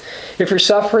 20, if you're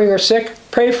suffering or sick,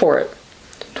 pray for it.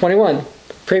 21,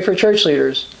 pray for church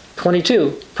leaders.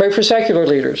 22, pray for secular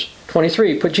leaders.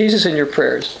 23, put Jesus in your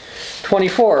prayers.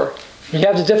 24, if you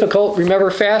have the difficult, remember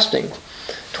fasting.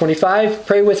 25,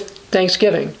 pray with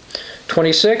thanksgiving.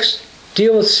 26,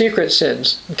 deal with secret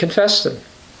sins and confess them.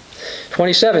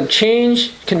 27,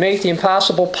 change can make the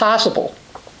impossible possible,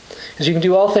 because you can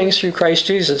do all things through Christ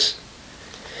Jesus.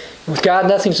 With God,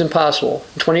 nothing's impossible.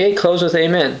 28, close with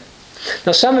amen.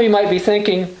 Now, some of you might be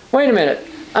thinking, wait a minute,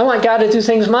 I want God to do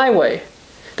things my way.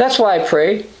 That's why I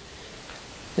pray.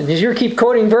 And as you keep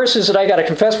quoting verses that I got to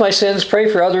confess my sins,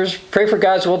 pray for others, pray for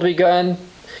God's will to be done,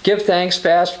 give thanks,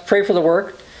 fast, pray for the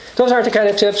work. Those aren't the kind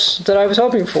of tips that I was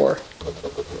hoping for.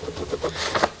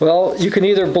 Well, you can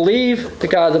either believe the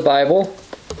God of the Bible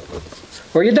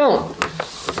or you don't.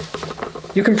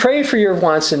 You can pray for your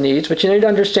wants and needs, but you need to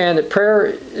understand that prayer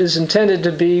is intended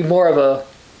to be more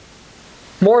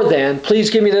than, please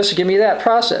give me this or give me that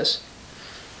process.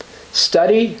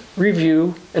 Study,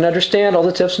 review, and understand all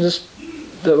the tips in this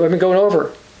that we've been going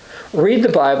over. Read the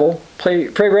Bible, pray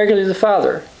regularly to the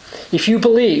Father. If you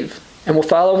believe and will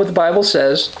follow what the Bible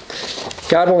says,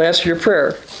 God will answer your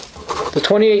prayer. The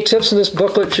 28 tips in this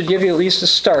booklet should give you at least a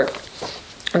start.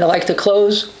 And I'd like to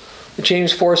close with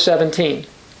James 4:17.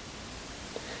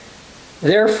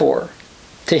 Therefore,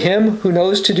 to him who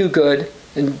knows to do good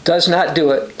and does not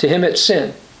do it, to him it's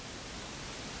sin.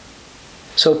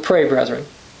 So pray, brethren.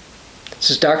 This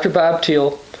is Dr. Bob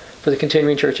Thiel for the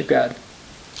Continuing Church of God.